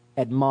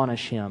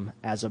 Admonish him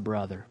as a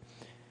brother.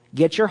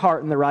 Get your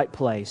heart in the right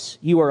place.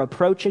 You are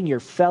approaching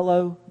your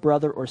fellow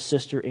brother or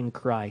sister in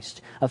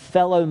Christ, a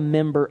fellow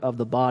member of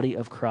the body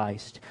of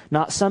Christ.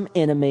 Not some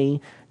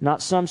enemy,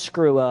 not some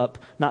screw up,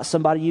 not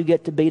somebody you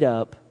get to beat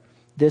up.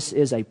 This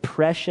is a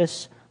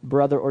precious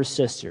brother or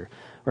sister.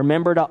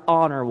 Remember to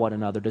honor one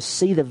another, to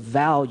see the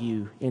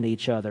value in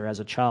each other as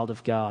a child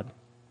of God,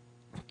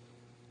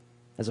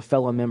 as a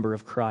fellow member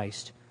of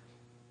Christ.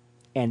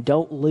 And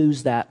don't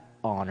lose that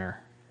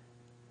honor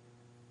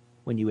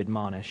when you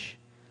admonish.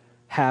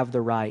 Have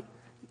the right,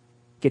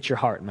 get your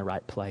heart in the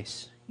right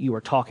place. You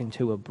are talking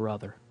to a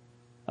brother,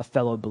 a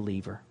fellow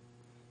believer,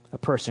 a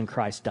person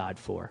Christ died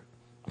for.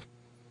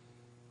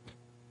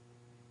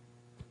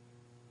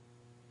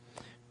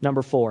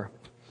 Number 4,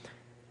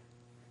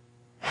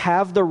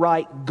 have the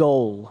right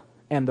goal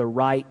and the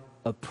right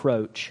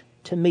approach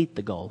to meet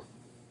the goal.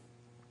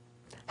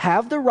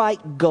 Have the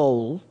right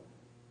goal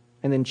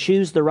and then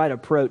choose the right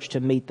approach to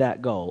meet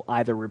that goal,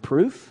 either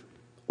reproof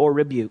or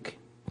rebuke.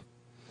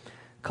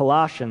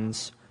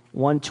 Colossians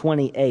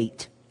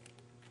 1:28.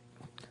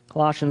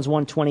 Colossians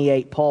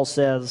 1:28, Paul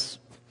says,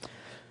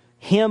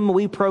 him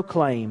we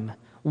proclaim,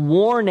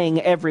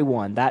 warning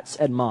everyone, that's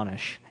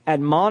admonish,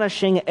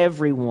 admonishing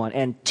everyone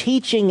and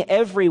teaching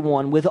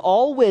everyone with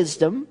all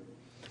wisdom,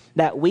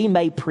 that we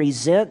may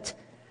present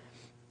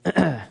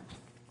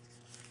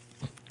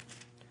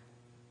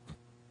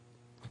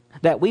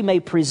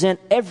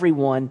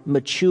everyone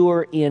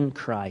mature in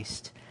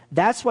Christ.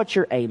 That's what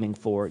you're aiming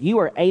for. You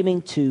are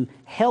aiming to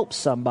help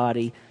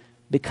somebody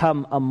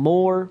become a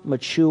more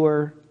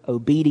mature,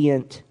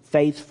 obedient,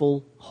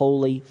 faithful,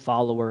 holy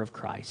follower of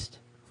Christ.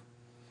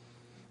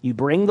 You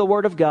bring the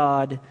Word of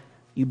God,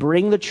 you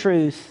bring the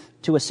truth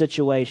to a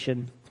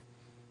situation,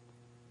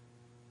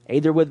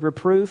 either with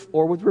reproof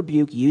or with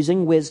rebuke,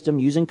 using wisdom,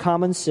 using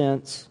common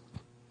sense.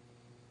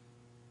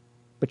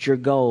 But your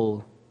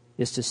goal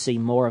is to see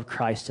more of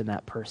Christ in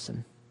that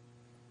person.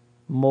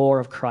 More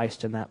of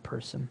Christ in that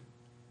person.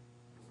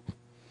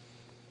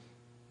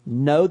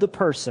 Know the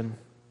person.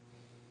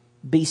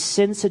 Be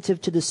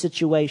sensitive to the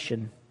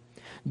situation.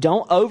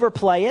 Don't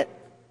overplay it,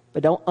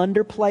 but don't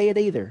underplay it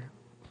either.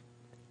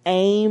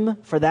 Aim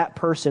for that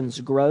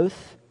person's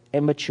growth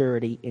and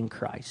maturity in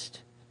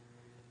Christ.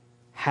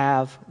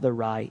 Have the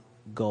right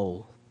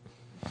goal.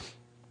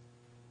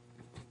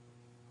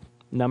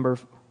 Number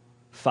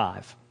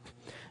 5.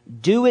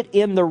 Do it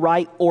in the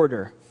right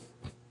order.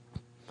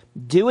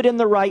 Do it in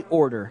the right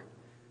order.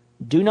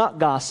 Do not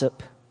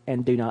gossip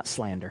and do not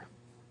slander.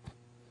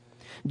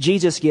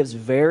 Jesus gives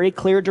very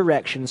clear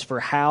directions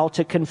for how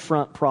to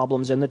confront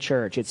problems in the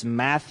church. It's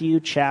Matthew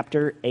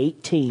chapter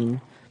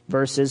 18,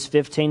 verses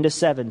 15 to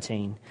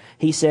 17.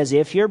 He says,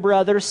 if your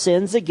brother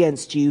sins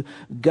against you,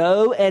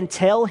 go and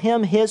tell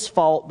him his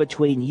fault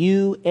between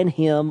you and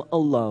him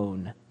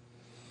alone.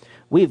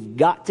 We've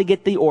got to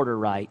get the order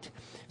right.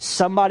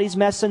 Somebody's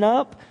messing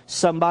up,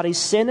 somebody's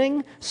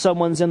sinning,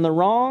 someone's in the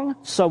wrong,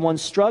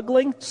 someone's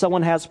struggling,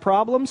 someone has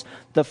problems.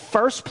 The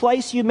first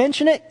place you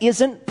mention it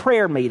isn't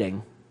prayer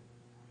meeting.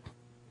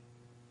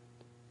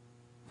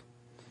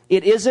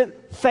 It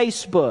isn't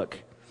Facebook.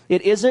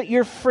 It isn't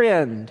your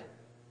friend.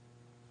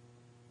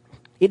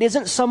 It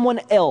isn't someone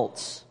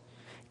else.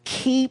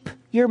 Keep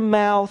your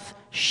mouth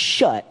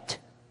shut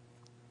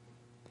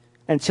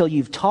until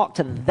you've talked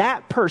to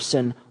that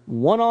person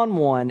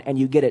one-on-one and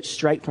you get it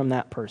straight from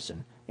that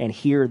person and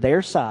hear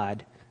their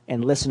side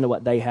and listen to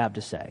what they have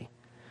to say.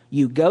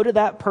 You go to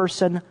that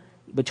person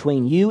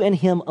between you and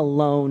him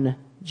alone,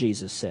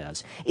 Jesus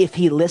says. If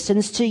he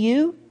listens to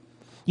you,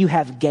 you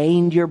have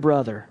gained your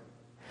brother.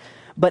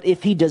 But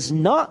if he does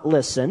not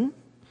listen,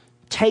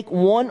 take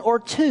 1 or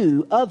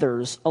 2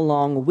 others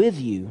along with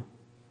you,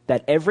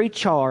 that every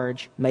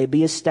charge may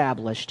be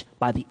established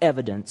by the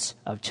evidence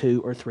of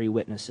 2 or 3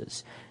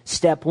 witnesses.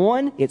 Step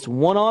 1, it's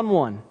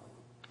one-on-one.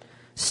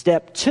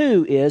 Step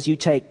 2 is you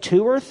take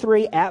 2 or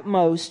 3 at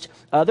most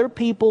other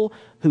people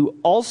who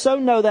also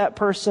know that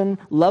person,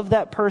 love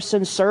that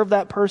person, serve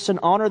that person,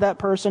 honor that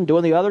person,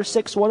 doing the other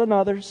 6 one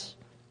another's.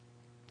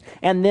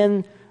 And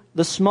then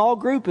the small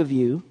group of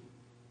you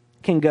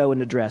can go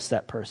and address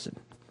that person.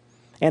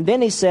 And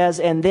then he says,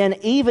 and then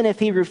even if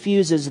he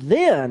refuses,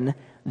 then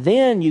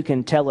you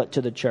can tell it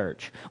to the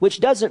church. Which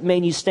doesn't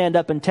mean you stand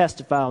up and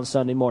testify on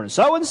Sunday morning.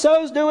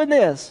 So-and-so's doing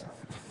this.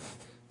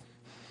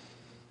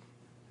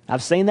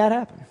 I've seen that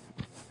happen.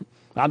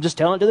 I'm just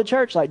telling it to the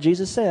church like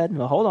Jesus said.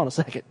 Well, hold on a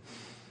second.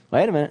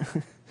 Wait a minute.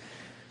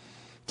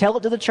 Tell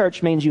it to the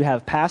church means you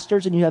have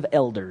pastors and you have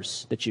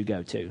elders that you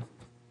go to.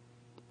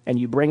 And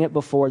you bring it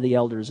before the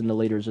elders and the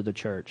leaders of the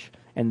church.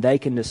 And they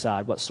can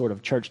decide what sort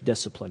of church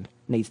discipline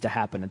needs to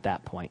happen at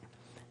that point.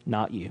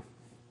 Not you.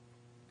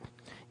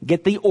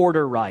 Get the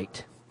order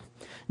right.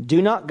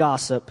 Do not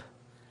gossip.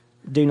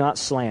 Do not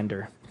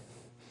slander.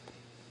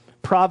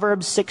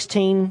 Proverbs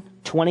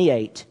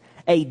 16:28.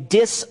 A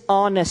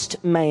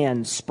dishonest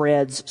man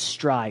spreads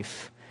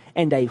strife,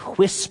 and a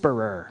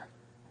whisperer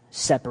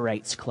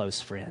separates close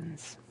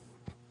friends.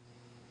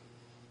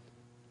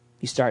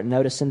 You start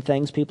noticing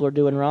things people are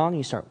doing wrong,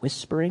 you start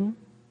whispering,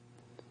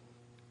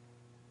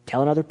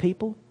 telling other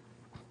people.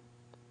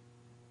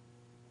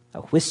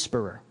 A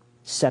whisperer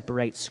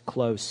separates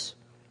close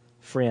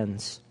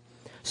friends.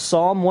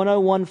 Psalm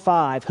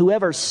 101:5,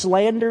 whoever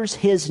slanders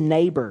his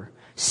neighbor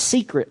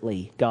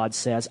secretly, God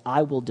says,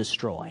 I will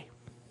destroy.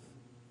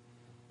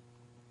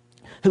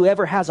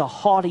 Whoever has a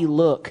haughty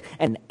look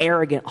and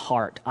arrogant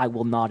heart, I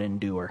will not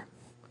endure.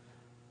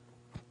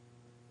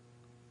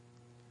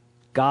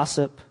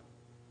 Gossip,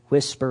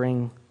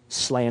 whispering,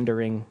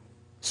 slandering,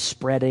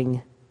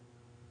 spreading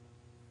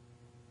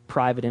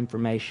private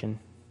information.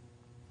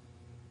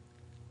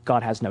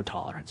 God has no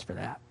tolerance for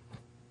that.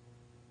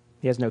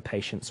 He has no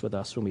patience with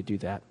us when we do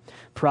that.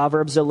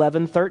 Proverbs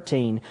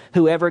 11:13,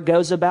 whoever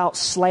goes about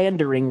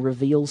slandering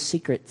reveals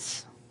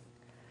secrets,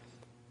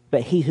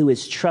 but he who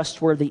is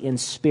trustworthy in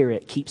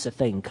spirit keeps a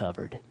thing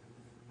covered.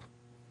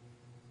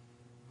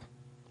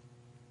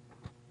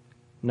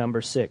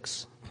 Number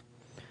 6,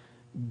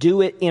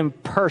 do it in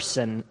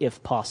person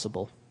if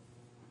possible.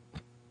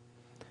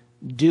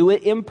 Do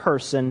it in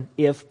person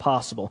if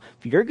possible.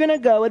 If you're going to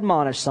go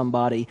admonish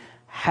somebody,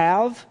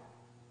 have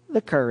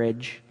the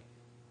courage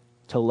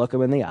to look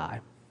them in the eye.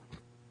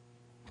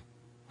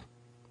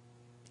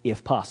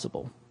 If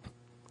possible.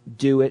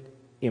 Do it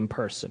in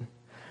person.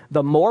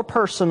 The more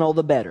personal,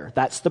 the better.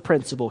 That's the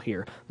principle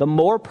here. The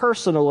more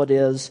personal it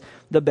is,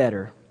 the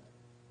better.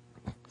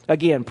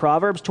 Again,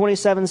 Proverbs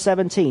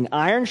 27:17.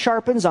 Iron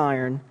sharpens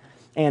iron,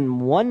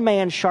 and one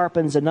man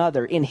sharpens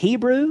another. In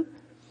Hebrew,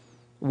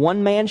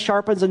 one man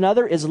sharpens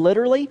another is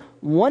literally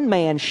one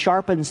man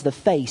sharpens the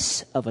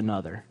face of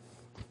another.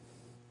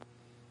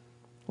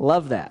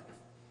 Love that.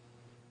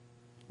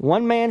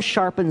 One man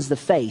sharpens the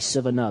face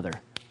of another.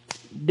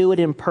 Do it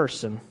in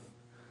person,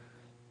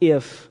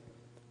 if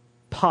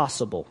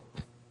possible.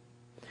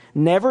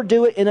 Never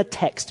do it in a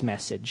text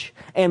message.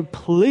 And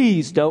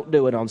please don't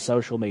do it on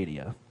social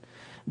media.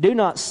 Do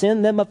not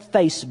send them a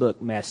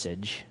Facebook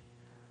message.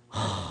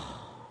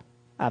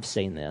 I've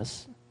seen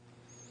this.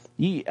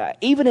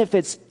 Even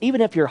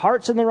if your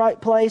heart's in the right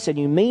place and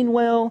you mean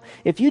well,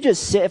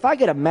 if I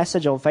get a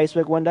message on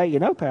Facebook one day,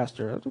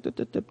 Pastor,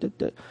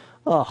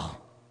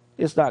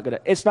 it's not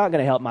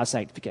gonna help my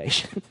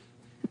sanctification.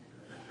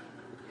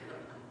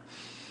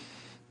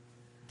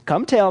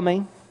 Come tell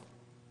me,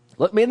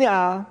 look me in the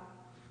eye,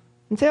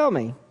 and tell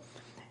me.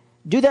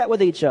 Do that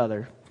with each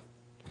other.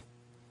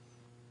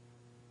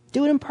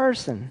 Do it in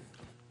person.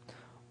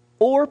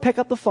 Or pick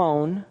up the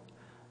phone.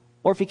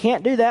 Or if you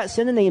can't do that,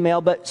 send an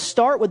email. But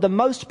start with the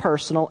most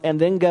personal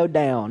and then go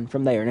down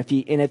from there. And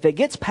if it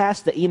gets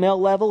past the email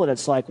level and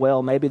it's like,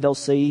 well, maybe they'll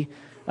see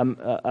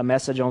a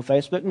message on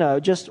Facebook. No,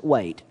 just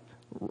wait.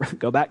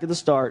 Go back to the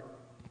start.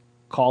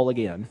 Call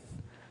again.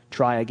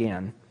 Try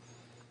again.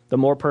 The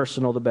more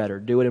personal, the better.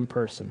 Do it in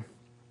person.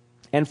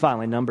 And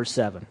finally, number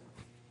 7.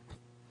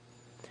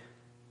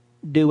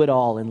 Do it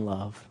all in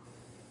love.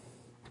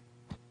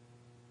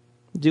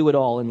 Do it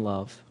all in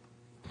love.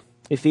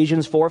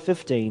 Ephesians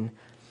 4:15,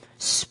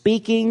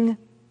 speaking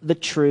the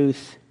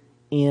truth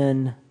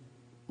in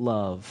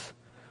love.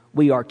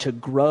 We are to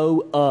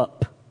grow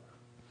up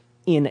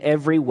in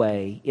every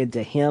way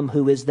into Him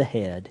who is the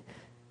head,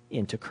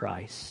 into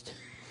Christ.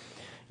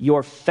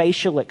 Your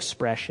facial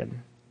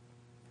expression,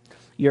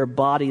 your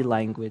body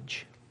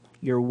language,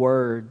 your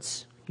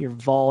words, your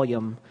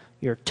volume,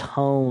 your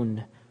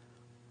tone,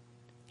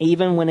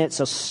 even when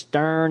it's a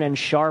stern and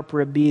sharp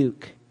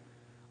rebuke,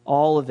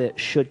 all of it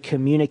should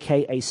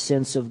communicate a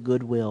sense of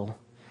goodwill,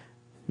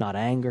 not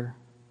anger,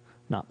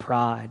 not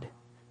pride,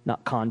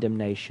 not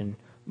condemnation,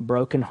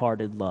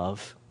 broken-hearted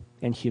love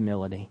and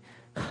humility.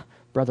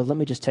 Brother, let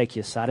me just take you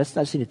aside. I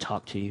just need to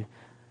talk to you.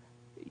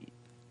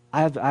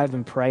 I've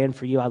been praying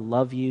for you. I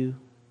love you.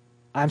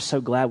 I'm so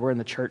glad we're in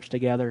the church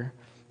together.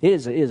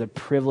 It is a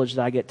privilege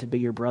that I get to be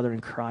your brother in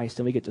Christ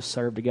and we get to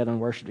serve together and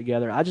worship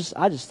together. I just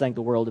thank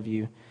the world of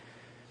you.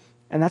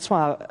 And that's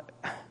why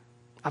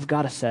I've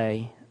got to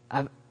say,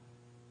 I've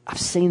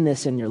seen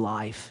this in your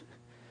life.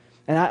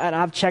 And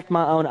I've checked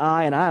my own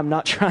eye, and I am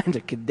not trying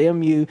to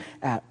condemn you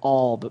at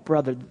all. But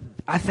brother,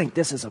 I think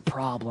this is a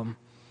problem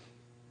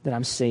that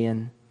I'm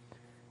seeing.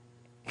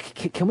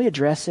 Can we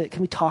address it?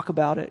 Can we talk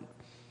about it?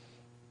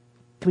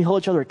 Can we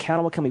hold each other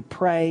accountable? Can we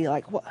pray?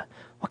 Like, what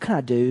can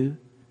I do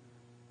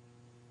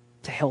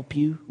to help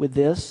you with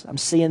this? I'm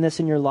seeing this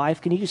in your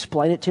life. Can you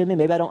explain it to me?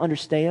 Maybe I don't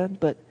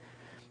understand, but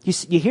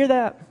you hear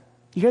that?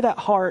 You hear that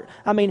heart?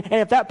 I mean,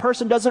 and if that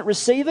person doesn't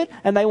receive it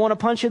and they want to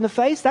punch you in the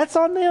face, that's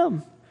on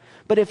them.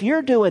 But if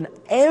you're doing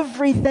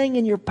everything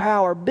in your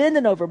power,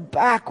 bending over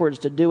backwards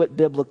to do it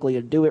biblically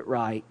and do it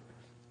right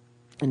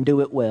and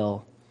do it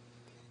well,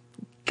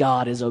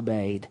 God is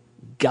obeyed.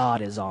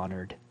 God is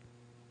honored.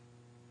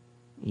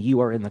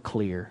 You are in the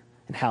clear.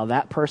 And how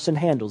that person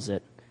handles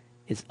it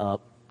is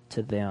up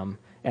to them.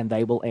 And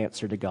they will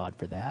answer to God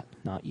for that,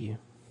 not you.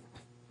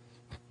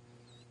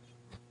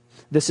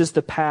 This is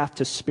the path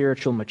to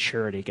spiritual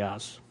maturity,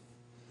 guys.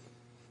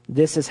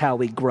 This is how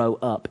we grow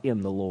up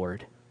in the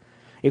Lord.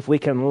 If we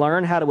can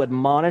learn how to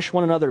admonish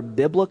one another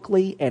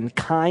biblically and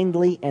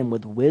kindly and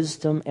with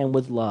wisdom and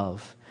with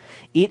love.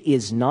 It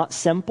is not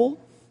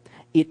simple.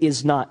 It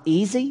is not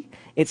easy.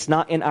 It's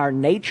not in our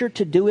nature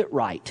to do it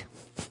right.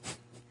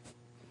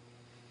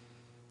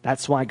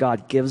 That's why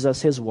God gives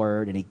us His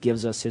Word and He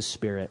gives us His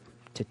Spirit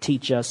to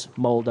teach us,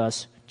 mold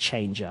us,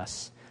 change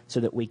us so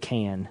that we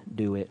can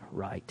do it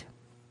right.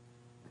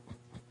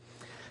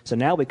 So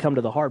now we come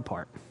to the hard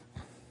part.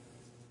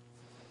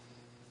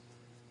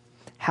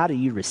 How do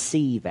you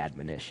receive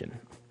admonition?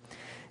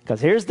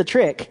 Because here's the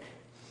trick.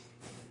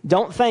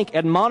 Don't think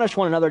admonish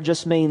one another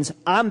just means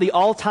I'm the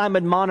all-time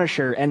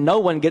admonisher and no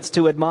one gets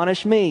to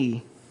admonish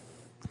me.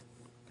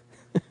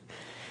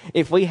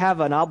 If we have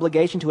an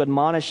obligation to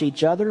admonish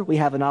each other, we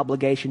have an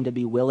obligation to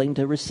be willing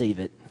to receive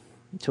it,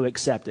 to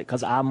accept it,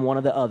 because I'm one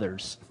of the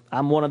others.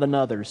 I'm one of the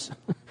others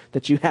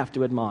that you have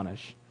to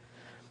admonish.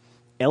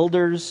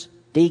 Elders,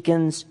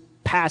 deacons,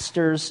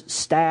 pastors,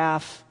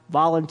 staff,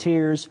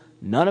 volunteers,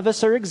 none of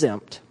us are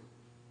exempt.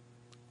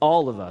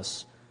 All of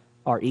us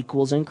are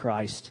equals in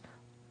Christ.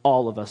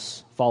 All of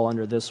us fall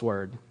under this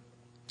word.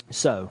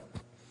 So,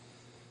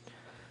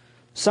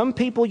 some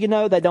people,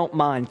 they don't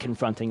mind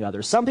confronting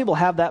others. Some people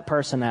have that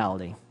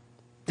personality.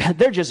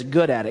 They're just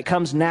good at it. It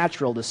comes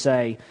natural to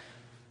say,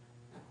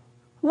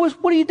 what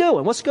are you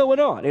doing? What's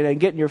going on? And they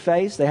get in your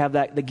face. They have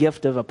the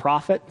gift of a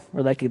prophet,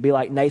 or they could be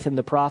like Nathan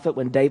the prophet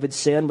when David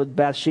sinned with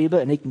Bathsheba,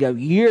 and he can go,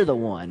 you're the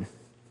one.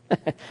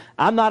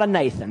 I'm not a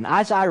Nathan.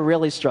 I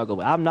really struggle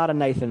with it. I'm not a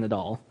Nathan at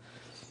all.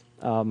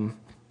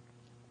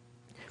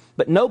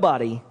 But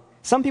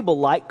some people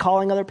like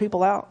calling other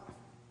people out,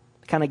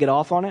 kind of get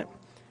off on it.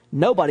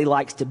 Nobody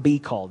likes to be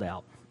called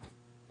out.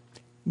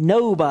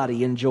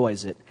 Nobody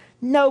enjoys it.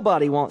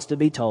 Nobody wants to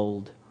be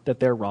told that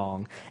they're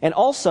wrong. And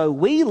also,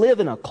 we live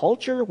in a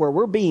culture where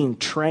we're being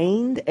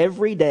trained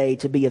every day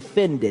to be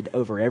offended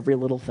over every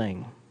little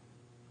thing.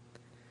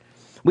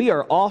 We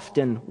are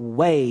often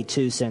way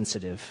too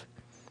sensitive,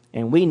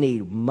 and we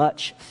need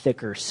much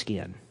thicker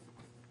skin.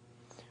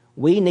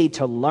 We need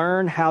to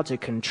learn how to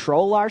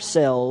control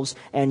ourselves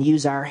and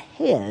use our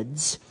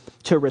heads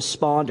to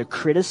respond to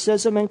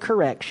criticism and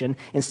correction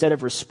instead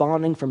of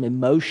responding from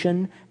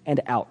emotion and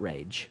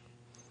outrage.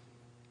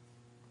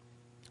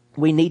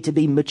 We need to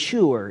be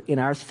mature in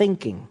our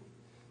thinking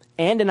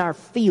and in our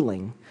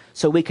feeling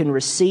so we can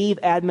receive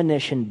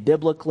admonition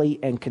biblically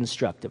and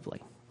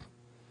constructively.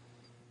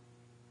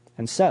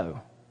 And so,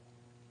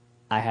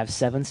 I have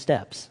 7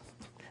 steps.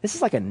 This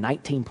is like a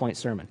 19-point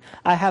sermon.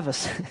 I have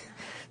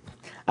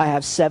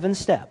 7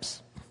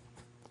 steps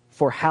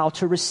for how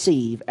to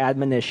receive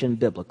admonition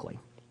biblically.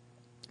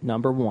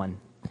 Number 1,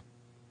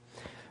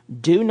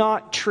 do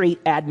not treat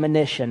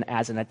admonition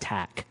as an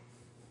attack.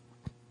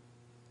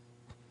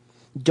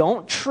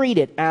 Don't treat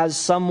it as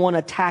someone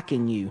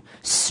attacking you.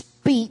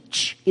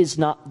 Speech is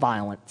not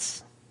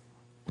violence.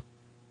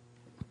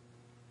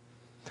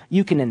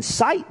 You can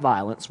incite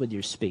violence with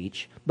your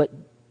speech, but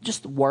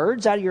just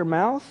words out of your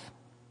mouth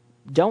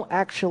don't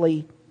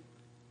actually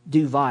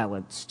do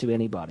violence to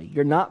anybody.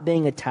 You're not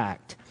being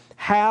attacked.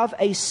 Have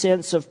a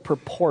sense of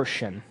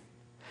proportion.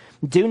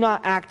 Do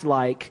not act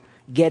like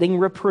getting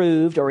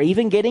reproved or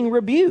even getting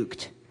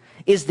rebuked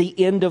is the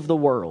end of the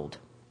world.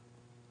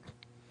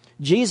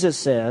 Jesus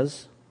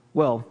says,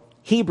 well,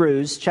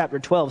 Hebrews chapter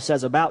 12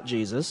 says about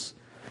Jesus,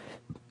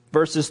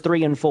 verses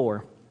 3 and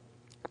 4.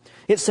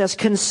 It says,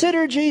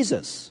 consider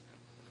Jesus,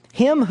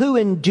 him who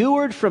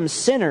endured from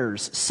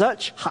sinners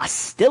such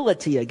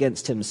hostility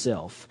against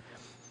himself,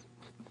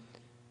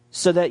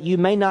 so that you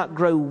may not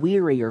grow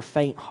weary or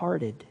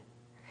faint-hearted.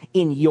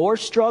 In your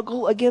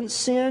struggle against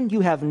sin, you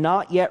have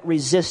not yet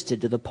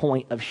resisted to the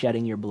point of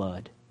shedding your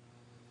blood.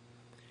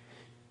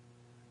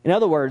 In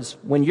other words,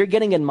 when you're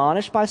getting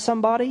admonished by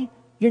somebody,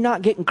 you're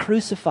not getting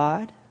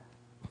crucified.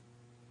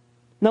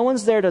 No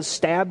one's there to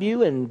stab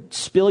you and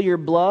spill your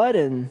blood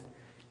and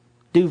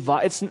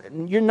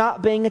you're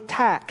not being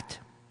attacked.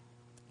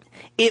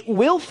 It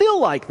will feel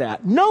like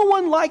that. No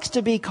one likes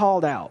to be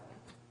called out.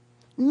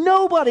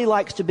 Nobody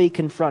likes to be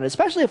confronted,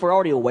 especially if we're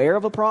already aware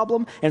of a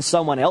problem and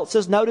someone else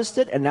has noticed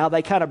it and now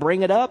they kind of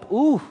bring it up.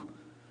 Ooh,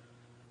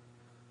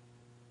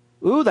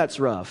 that's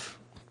rough.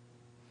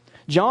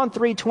 John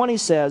 3:20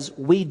 says,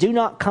 we do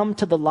not come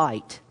to the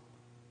light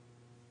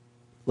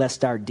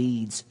lest our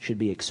deeds should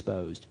be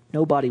exposed.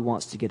 Nobody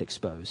wants to get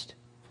exposed,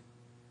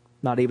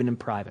 not even in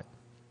private.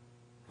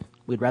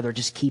 We'd rather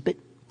just keep it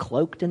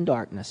cloaked in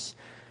darkness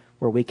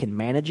where we can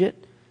manage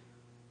it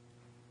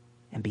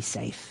and be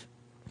safe.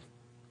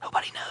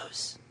 Nobody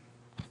knows.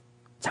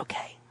 It's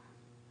okay.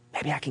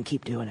 Maybe I can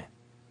keep doing it.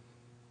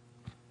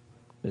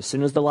 But as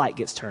soon as the light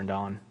gets turned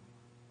on,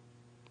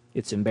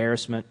 it's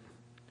embarrassment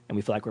and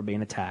we feel like we're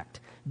being attacked.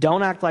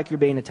 Don't act like you're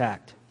being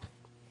attacked.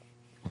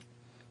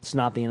 It's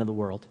not the end of the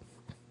world.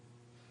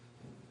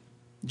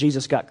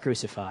 Jesus got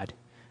crucified.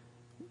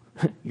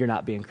 You're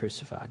not being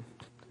crucified.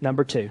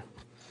 Number 2,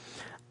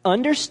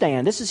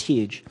 understand, this is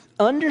huge,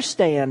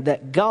 understand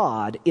that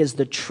God is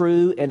the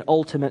true and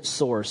ultimate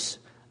source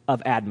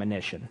of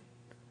admonition,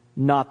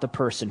 not the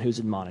person who's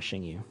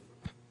admonishing you.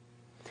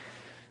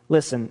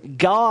 Listen,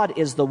 God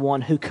is the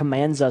one who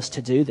commands us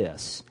to do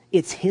this.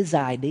 It's His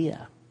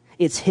idea.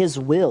 It's His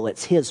will.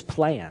 It's His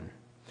plan.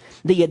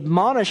 The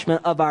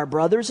admonishment of our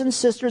brothers and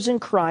sisters in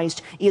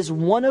Christ is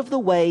one of the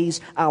ways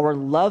our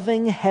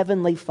loving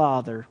Heavenly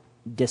Father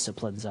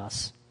disciplines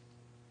us.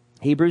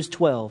 Hebrews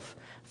 12,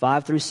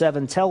 5 through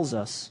 7 tells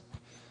us,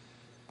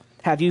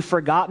 have you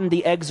forgotten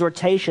the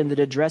exhortation that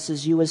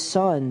addresses you as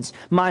sons?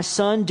 My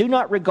son, do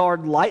not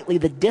regard lightly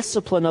the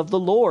discipline of the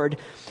Lord,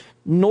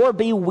 nor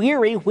be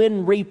weary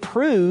when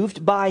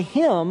reproved by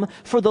Him,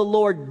 for the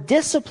Lord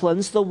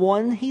disciplines the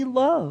one He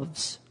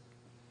loves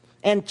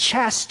and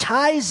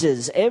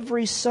chastises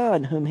every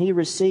son whom He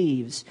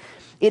receives.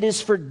 It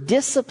is for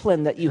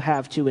discipline that you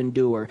have to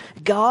endure.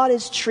 God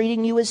is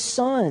treating you as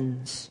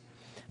sons.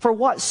 For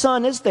what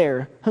son is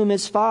there whom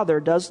his father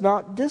does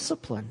not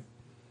discipline?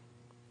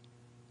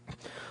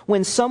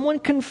 When someone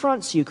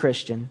confronts you,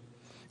 Christian,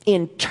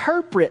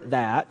 interpret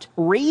that,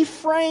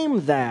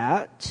 reframe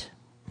that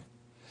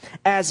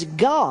as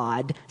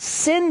God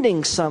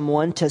sending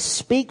someone to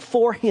speak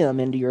for Him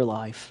into your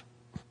life.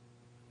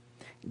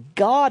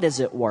 God is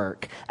at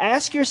work.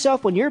 Ask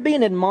yourself, when you're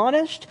being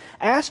admonished,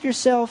 ask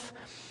yourself,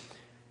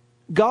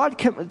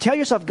 tell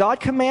yourself, God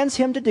commands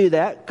him to do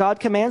that. God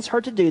commands her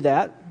to do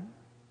that.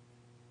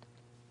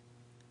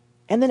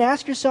 And then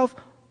ask yourself,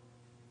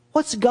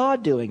 what's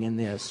God doing in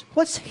this?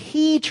 What's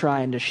He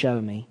trying to show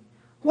me?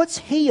 What's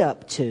He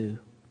up to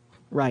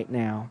right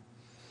now?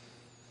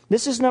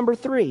 This is number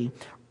 3.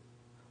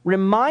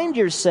 Remind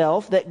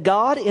yourself that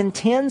God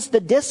intends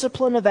the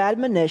discipline of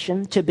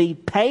admonition to be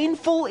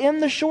painful in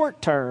the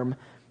short term,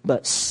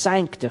 but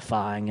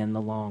sanctifying in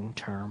the long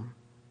term.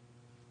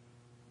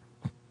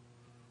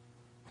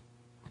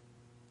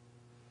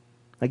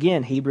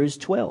 Again, Hebrews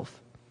 12,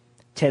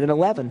 10 and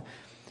 11.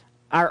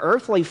 Our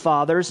earthly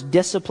fathers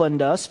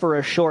disciplined us for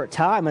a short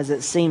time as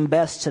it seemed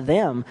best to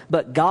them,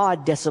 but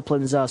God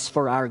disciplines us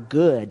for our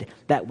good,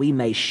 that we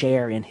may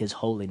share in His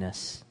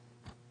holiness.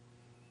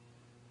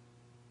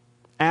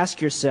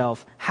 Ask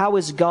yourself, how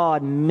is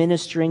God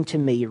ministering to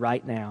me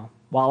right now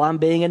while I'm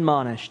being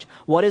admonished?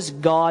 What is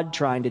God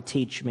trying to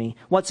teach me?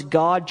 What's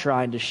God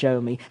trying to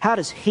show me? How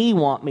does He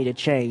want me to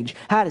change?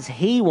 How does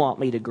He want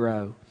me to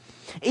grow?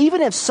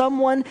 Even if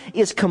someone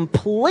is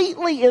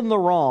completely in the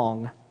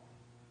wrong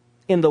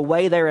in the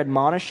way they're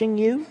admonishing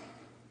you,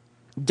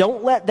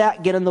 don't let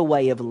that get in the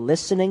way of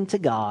listening to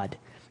God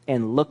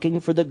and looking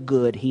for the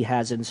good He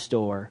has in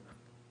store.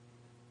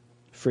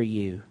 for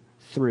you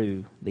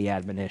through the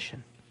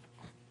admonition.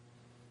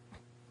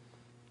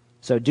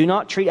 So do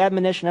not treat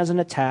admonition as an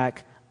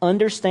attack.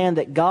 Understand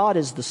that God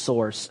is the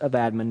source of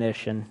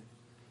admonition,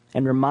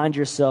 and remind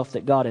yourself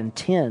that God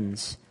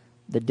intends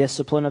the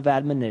discipline of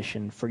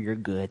admonition for your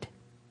good,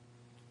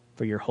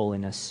 for your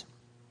holiness.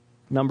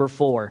 Number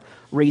 4,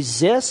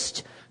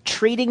 resist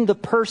treating the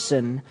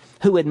person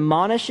who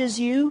admonishes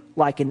you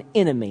like an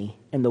enemy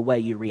in the way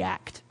you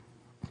react.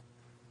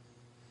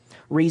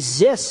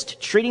 Resist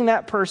treating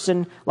that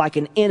person like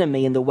an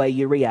enemy in the way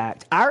you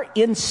react. Our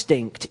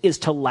instinct is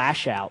to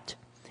lash out.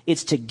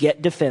 It's to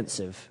get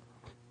defensive.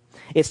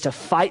 It's to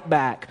fight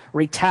back,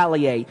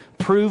 retaliate,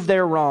 prove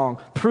they're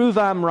wrong, prove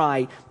I'm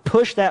right,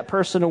 push that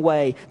person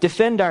away,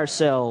 defend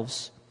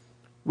ourselves.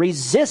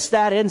 Resist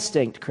that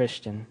instinct,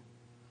 Christian.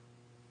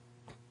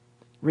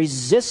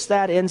 Resist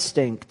that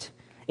instinct.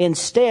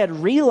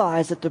 Instead,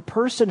 realize that the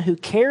person who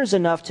cares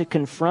enough to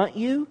confront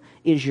you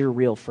is your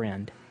real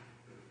friend.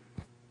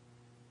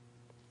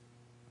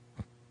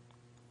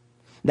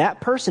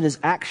 That person is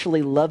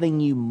actually loving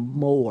you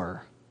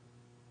more,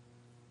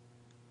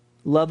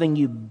 loving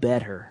you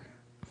better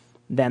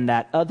than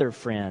that other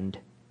friend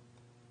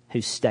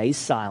who stays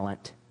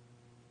silent,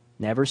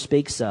 never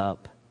speaks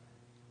up,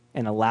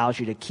 and allows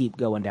you to keep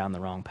going down the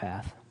wrong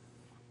path.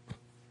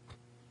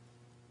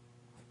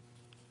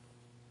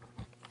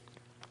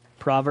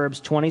 Proverbs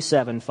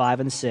 27, 5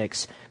 and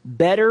 6.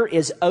 Better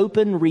is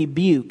open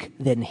rebuke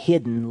than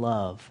hidden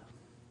love.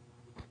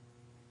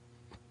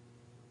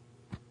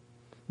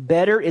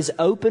 Better is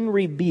open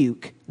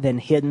rebuke than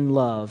hidden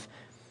love.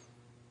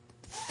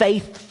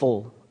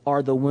 Faithful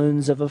are the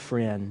wounds of a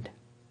friend.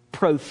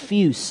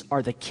 Profuse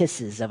are the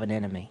kisses of an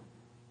enemy.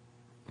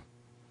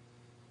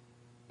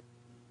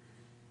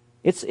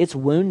 It's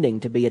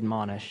wounding to be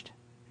admonished.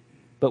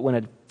 But when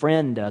a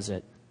friend does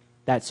it,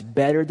 that's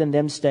better than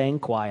them staying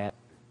quiet.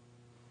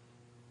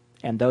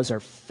 And those are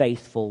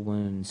faithful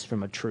wounds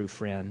from a true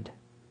friend,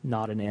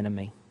 not an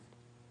enemy.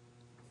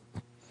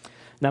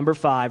 Number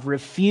 5,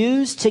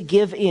 refuse to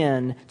give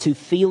in to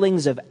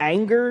feelings of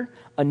anger,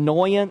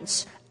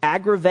 annoyance,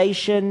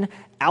 aggravation,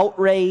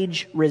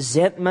 outrage,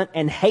 resentment,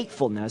 and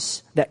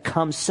hatefulness that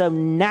come so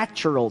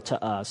natural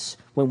to us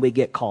when we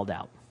get called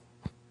out.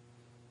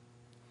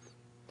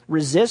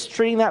 Resist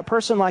treating that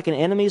person like an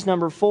enemy is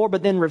number 4,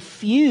 but then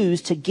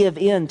refuse to give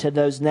in to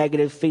those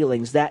negative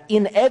feelings that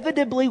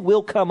inevitably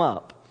will come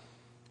up.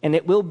 And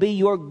it will be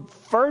your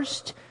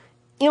first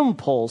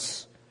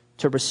impulse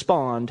to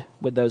respond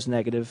with those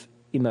negative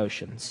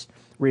emotions.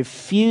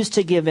 Refuse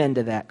to give in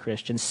to that,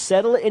 Christian.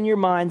 Settle it in your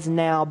minds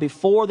now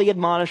before the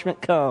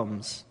admonishment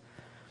comes.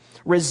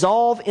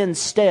 Resolve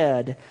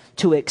instead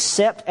to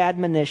accept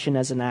admonition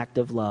as an act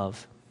of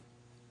love.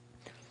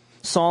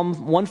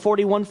 Psalm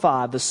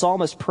 141:5, the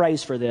psalmist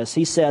prays for this.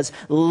 He says,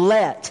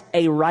 "Let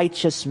a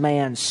righteous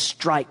man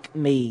strike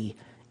me.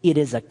 It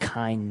is a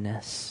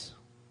kindness.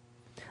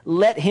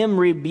 Let him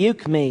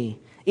rebuke me.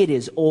 It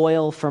is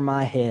oil for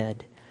my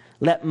head.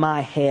 Let my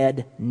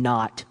head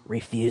not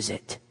refuse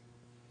it."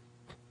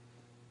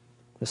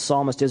 The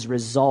psalmist is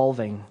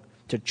resolving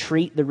to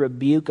treat the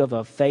rebuke of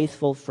a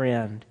faithful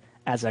friend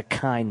as a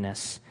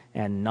kindness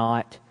and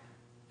not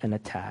an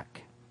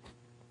attack.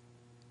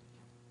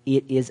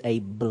 It is a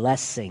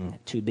blessing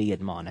to be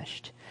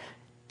admonished.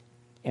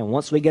 And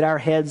once we get our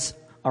heads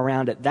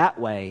around it that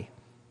way,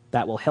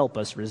 that will help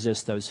us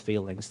resist those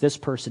feelings. This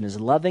person is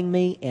loving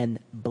me and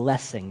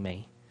blessing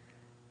me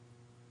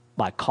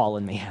by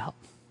calling me out.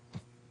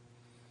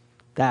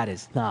 That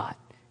is not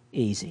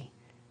easy,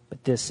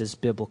 but this is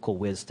biblical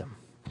wisdom.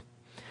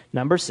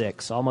 Number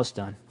 6, almost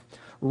done.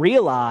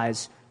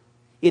 Realize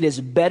it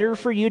is better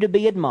for you to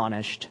be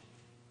admonished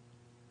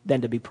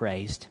than to be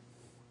praised.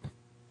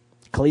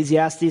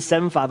 Ecclesiastes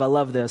 7:5, I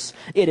love this.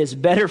 It is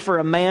better for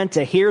a man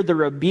to hear the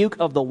rebuke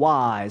of the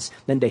wise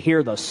than to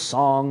hear the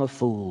song of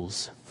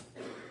fools.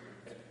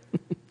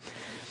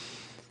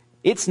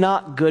 It's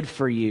not good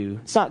for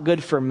you. It's not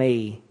good for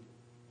me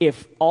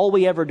if all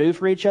we ever do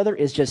for each other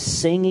is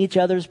just sing each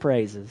other's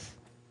praises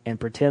and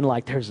pretend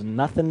like there's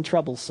nothing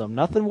troublesome,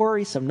 nothing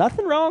worrisome,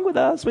 nothing wrong with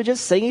us. We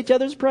just sing each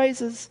other's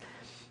praises.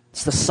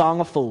 It's the song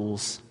of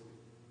fools.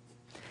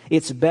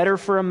 It's better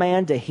for a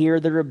man to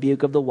hear the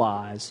rebuke of the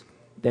wise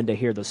than to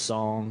hear the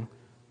song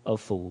of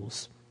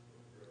fools.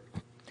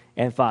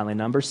 And finally,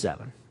 number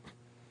 7,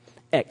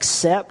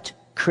 accept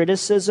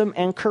criticism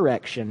and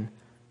correction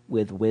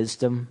with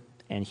wisdom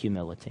and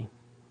humility.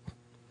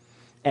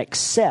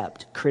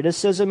 Accept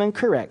criticism and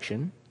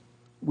correction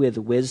with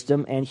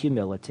wisdom and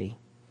humility.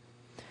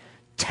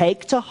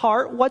 Take to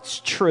heart what's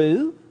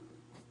true.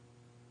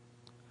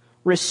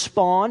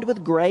 Respond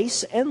with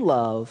grace and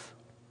love,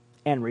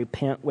 and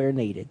repent where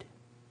needed.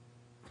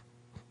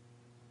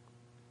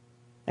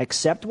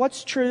 Accept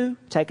what's true,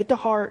 take it to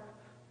heart,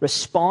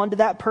 respond to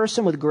that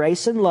person with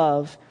grace and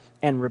love,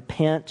 and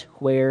repent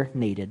where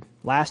needed.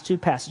 Last 2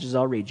 passages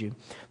I'll read you.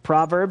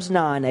 Proverbs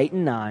 9, 8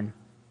 and 9.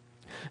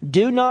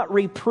 Do not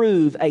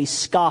reprove a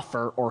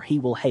scoffer, or he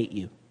will hate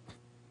you.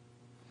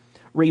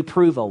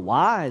 Reprove a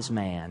wise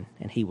man,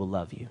 and he will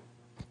love you.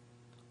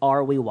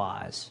 Are we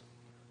wise?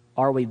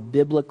 Are we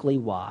biblically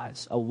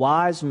wise? A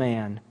wise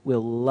man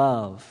will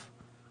love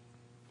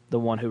the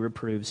one who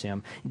reproves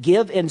him.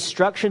 Give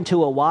instruction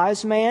to a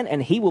wise man,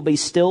 and he will be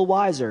still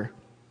wiser.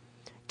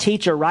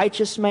 Teach a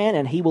righteous man,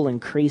 and he will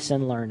increase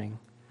in learning.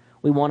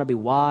 We want to be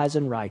wise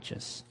and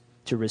righteous,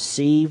 to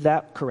receive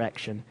that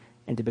correction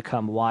and to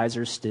become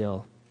wiser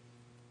still,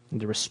 and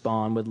to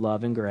respond with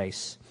love and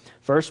grace.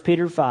 1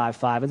 Peter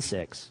 5 and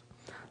 6.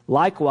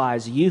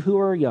 Likewise, you who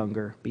are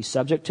younger, be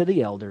subject to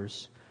the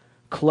elders.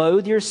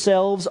 Clothe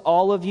yourselves,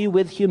 all of you,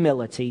 with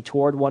humility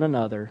toward one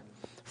another.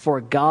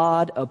 For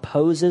God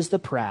opposes the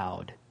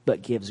proud,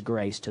 but gives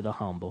grace to the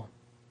humble.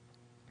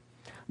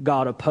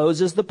 God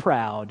opposes the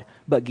proud,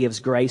 but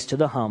gives grace to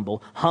the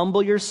humble.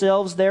 Humble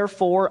yourselves,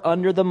 therefore,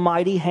 under the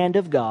mighty hand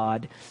of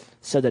God,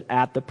 so that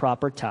at the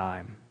proper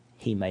time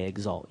he may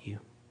exalt you.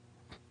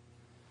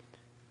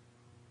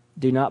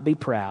 Do not be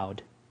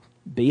proud.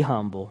 Be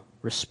humble.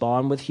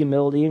 Respond with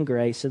humility and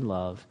grace and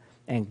love,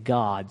 and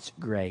God's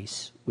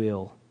grace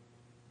will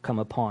come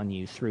upon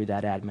you through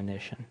that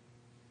admonition.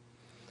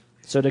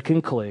 So to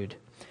conclude,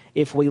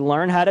 if we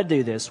learn how to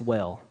do this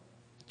well,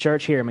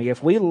 church, hear me,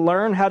 if we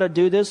learn how to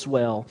do this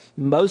well,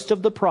 most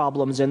of the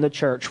problems in the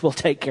church will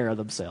take care of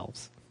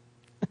themselves.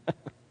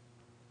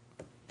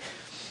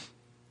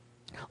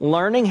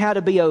 Learning how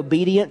to be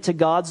obedient to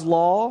God's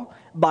law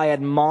by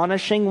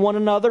admonishing one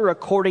another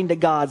according to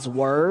God's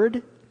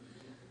word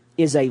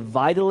is a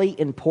vitally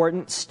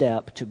important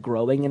step to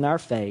growing in our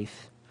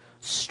faith,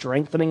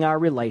 strengthening our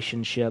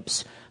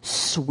relationships,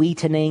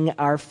 sweetening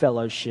our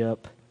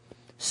fellowship,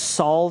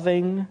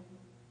 solving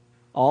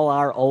all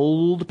our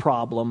old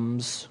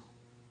problems,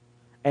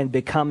 and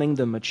becoming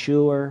the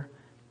mature,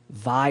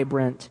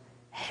 vibrant,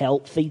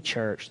 healthy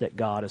church that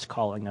God is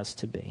calling us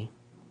to be.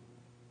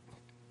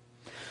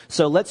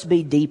 So let's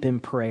be deep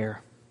in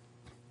prayer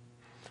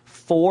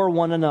for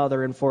one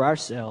another and for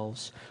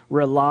ourselves,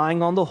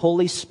 relying on the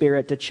Holy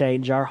Spirit to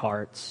change our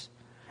hearts.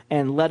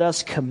 And let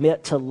us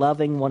commit to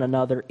loving one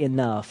another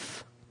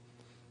enough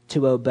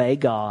to obey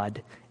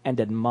God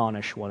and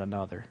admonish one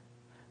another,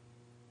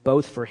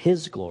 both for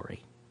His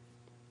glory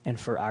and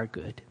for our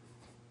good.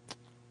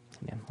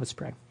 Amen. Let's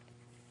pray.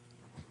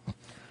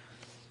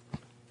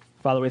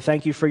 Father, we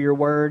thank you for your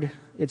word.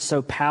 It's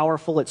so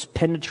powerful. It's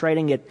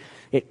penetrating.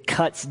 It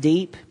cuts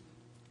deep,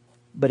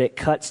 but it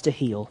cuts to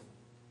heal,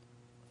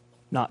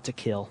 not to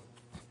kill.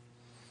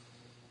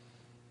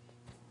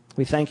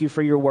 We thank you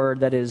for your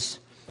word that is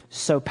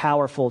so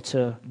powerful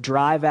to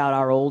drive out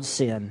our old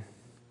sin,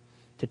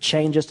 to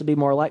change us to be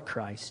more like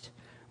Christ.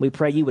 We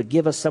pray you would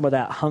give us some of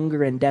that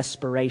hunger and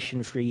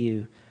desperation for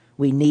you.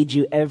 We need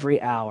you every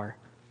hour.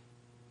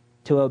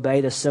 To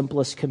obey the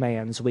simplest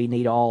commands, we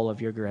need all of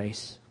your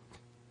grace.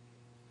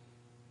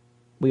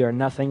 We are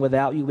nothing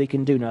without you. We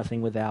can do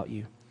nothing without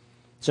you.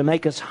 So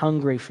make us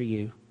hungry for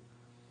you.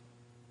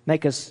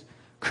 Make us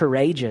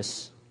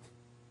courageous,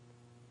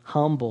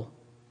 humble,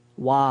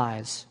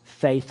 wise,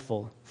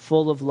 faithful,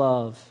 full of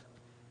love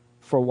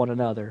for one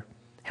another.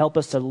 Help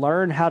us to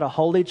learn how to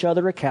hold each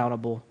other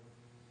accountable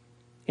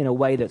in a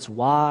way that's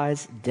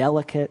wise,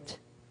 delicate,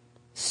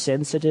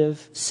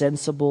 sensitive,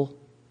 sensible,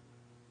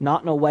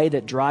 not in a way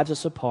that drives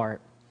us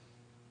apart,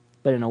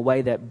 but in a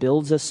way that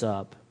builds us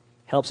up,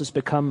 helps us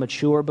become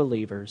mature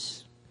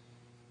believers,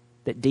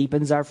 that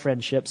deepens our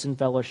friendships and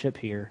fellowship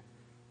here,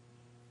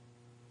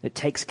 that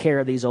takes care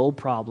of these old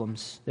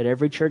problems that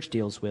every church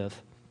deals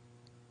with.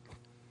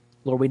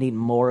 Lord, we need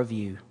more of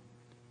you.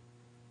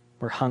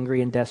 We're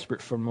hungry and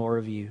desperate for more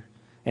of you.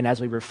 And as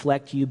we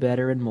reflect you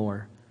better and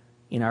more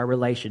in our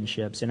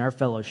relationships, in our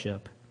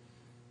fellowship,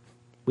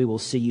 we will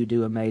see you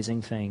do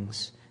amazing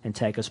things and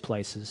take us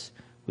places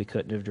we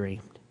couldn't have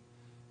dreamed.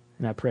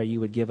 And I pray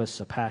you would give us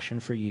a passion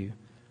for you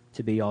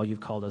to be all you've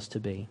called us to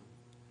be.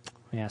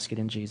 We ask it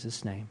in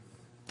Jesus' name.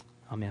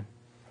 Amen.